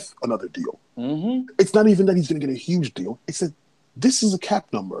Preston Smith another deal? Mm-hmm. It's not even that he's going to get a huge deal. It's that this is a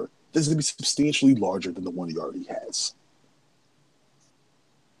cap number that's going to be substantially larger than the one he already has.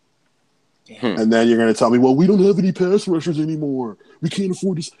 And then you're going to tell me, well, we don't have any pass rushers anymore. We can't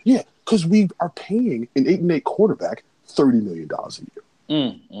afford this. Yeah, because we are paying an 8-8 quarterback $30 million a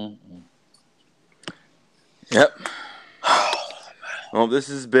year. Yep. Well, this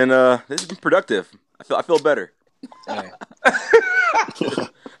has been productive. I feel better. I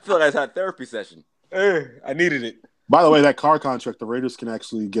feel like I had a therapy session. I needed it. By the way, that Carr contract, the Raiders can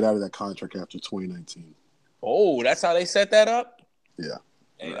actually get out of that contract after 2019. Oh, that's how they set that up? Yeah.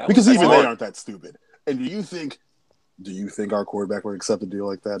 Hey, because even they aren't that stupid. And do you think our quarterback would accept a deal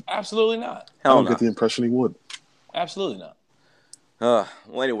like that? Absolutely not. I don't get the impression he would. Absolutely not.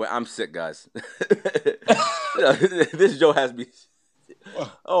 Well, anyway, I'm sick, guys. This Joe has me.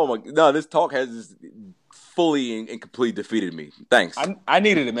 Oh my! No, this talk has fully and completely defeated me. Thanks. I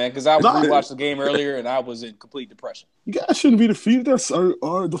needed it, man, because I watched the game earlier and I was in complete depression. You guys shouldn't be defeated. That's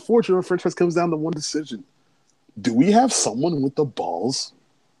the fortune of a franchise comes down to one decision: do we have someone with the balls?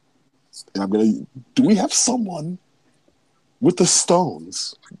 And do we have someone with the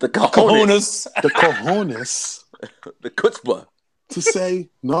stones? The cojones. The cojones. The chutzpah. To say,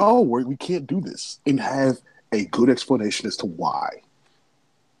 no, we can't do this. And have a good explanation as to why.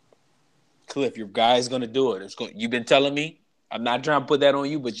 Cliff, your guy's going to do it. You've been telling me. I'm not trying to put that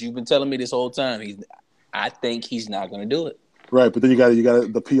on you, but you've been telling me this whole time. I think he's not going to do it. Right, but then you got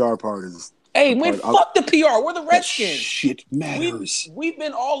the PR part is. Hey, man, fuck the PR. We're the Redskins. Shit matters. We've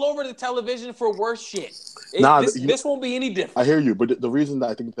been all over the television for worse shit. This won't be any different. I hear you, but the reason that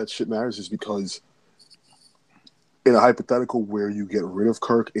I think that shit matters is because in a hypothetical where you get rid of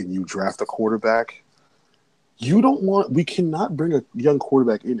Kirk and you draft a quarterback, we cannot bring a young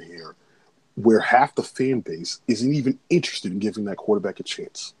quarterback in here where half the fan base isn't even interested in giving that quarterback a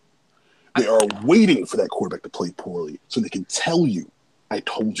chance. They are waiting for that quarterback to play poorly so they can tell you, I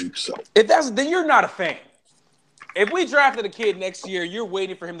told you so. Then you're not a fan. If we drafted a kid next year, you're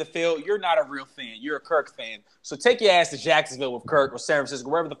waiting for him to fail. You're not a real fan. You're a Kirk fan. So take your ass to Jacksonville with Kirk or San Francisco,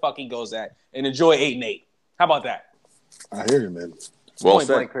 wherever the fuck he goes at, and enjoy 8-8. How about that? I hear you, man. Well Point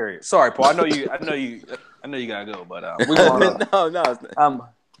said. blank period. Sorry, Paul. I know you gotta go, but we going on. No.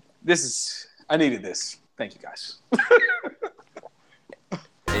 I needed this. Thank you, guys.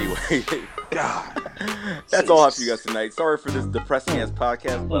 Anyway. God. That's all I have for you guys tonight. Sorry for this depressing ass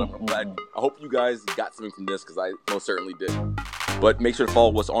podcast, but I'm glad. I hope you guys got something from this because I most certainly did. But make sure to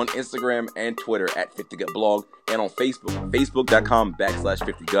follow us on Instagram and Twitter at 50gutblog and on Facebook,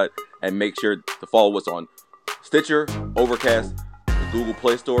 facebook.com/50gut. And make sure to follow us on Stitcher, Overcast, the Google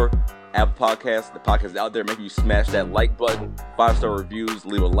Play Store, Apple Podcasts. The podcast is out there. Make sure you smash that like button, 5-star reviews,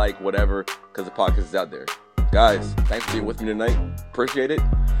 leave a like, whatever, because the podcast is out there. Guys, thanks for being with me tonight. Appreciate it.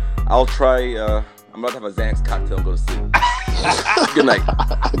 I'll try. I'm about to have a Xanax cocktail and go to sleep. Good night.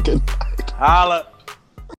 Good night. Holla.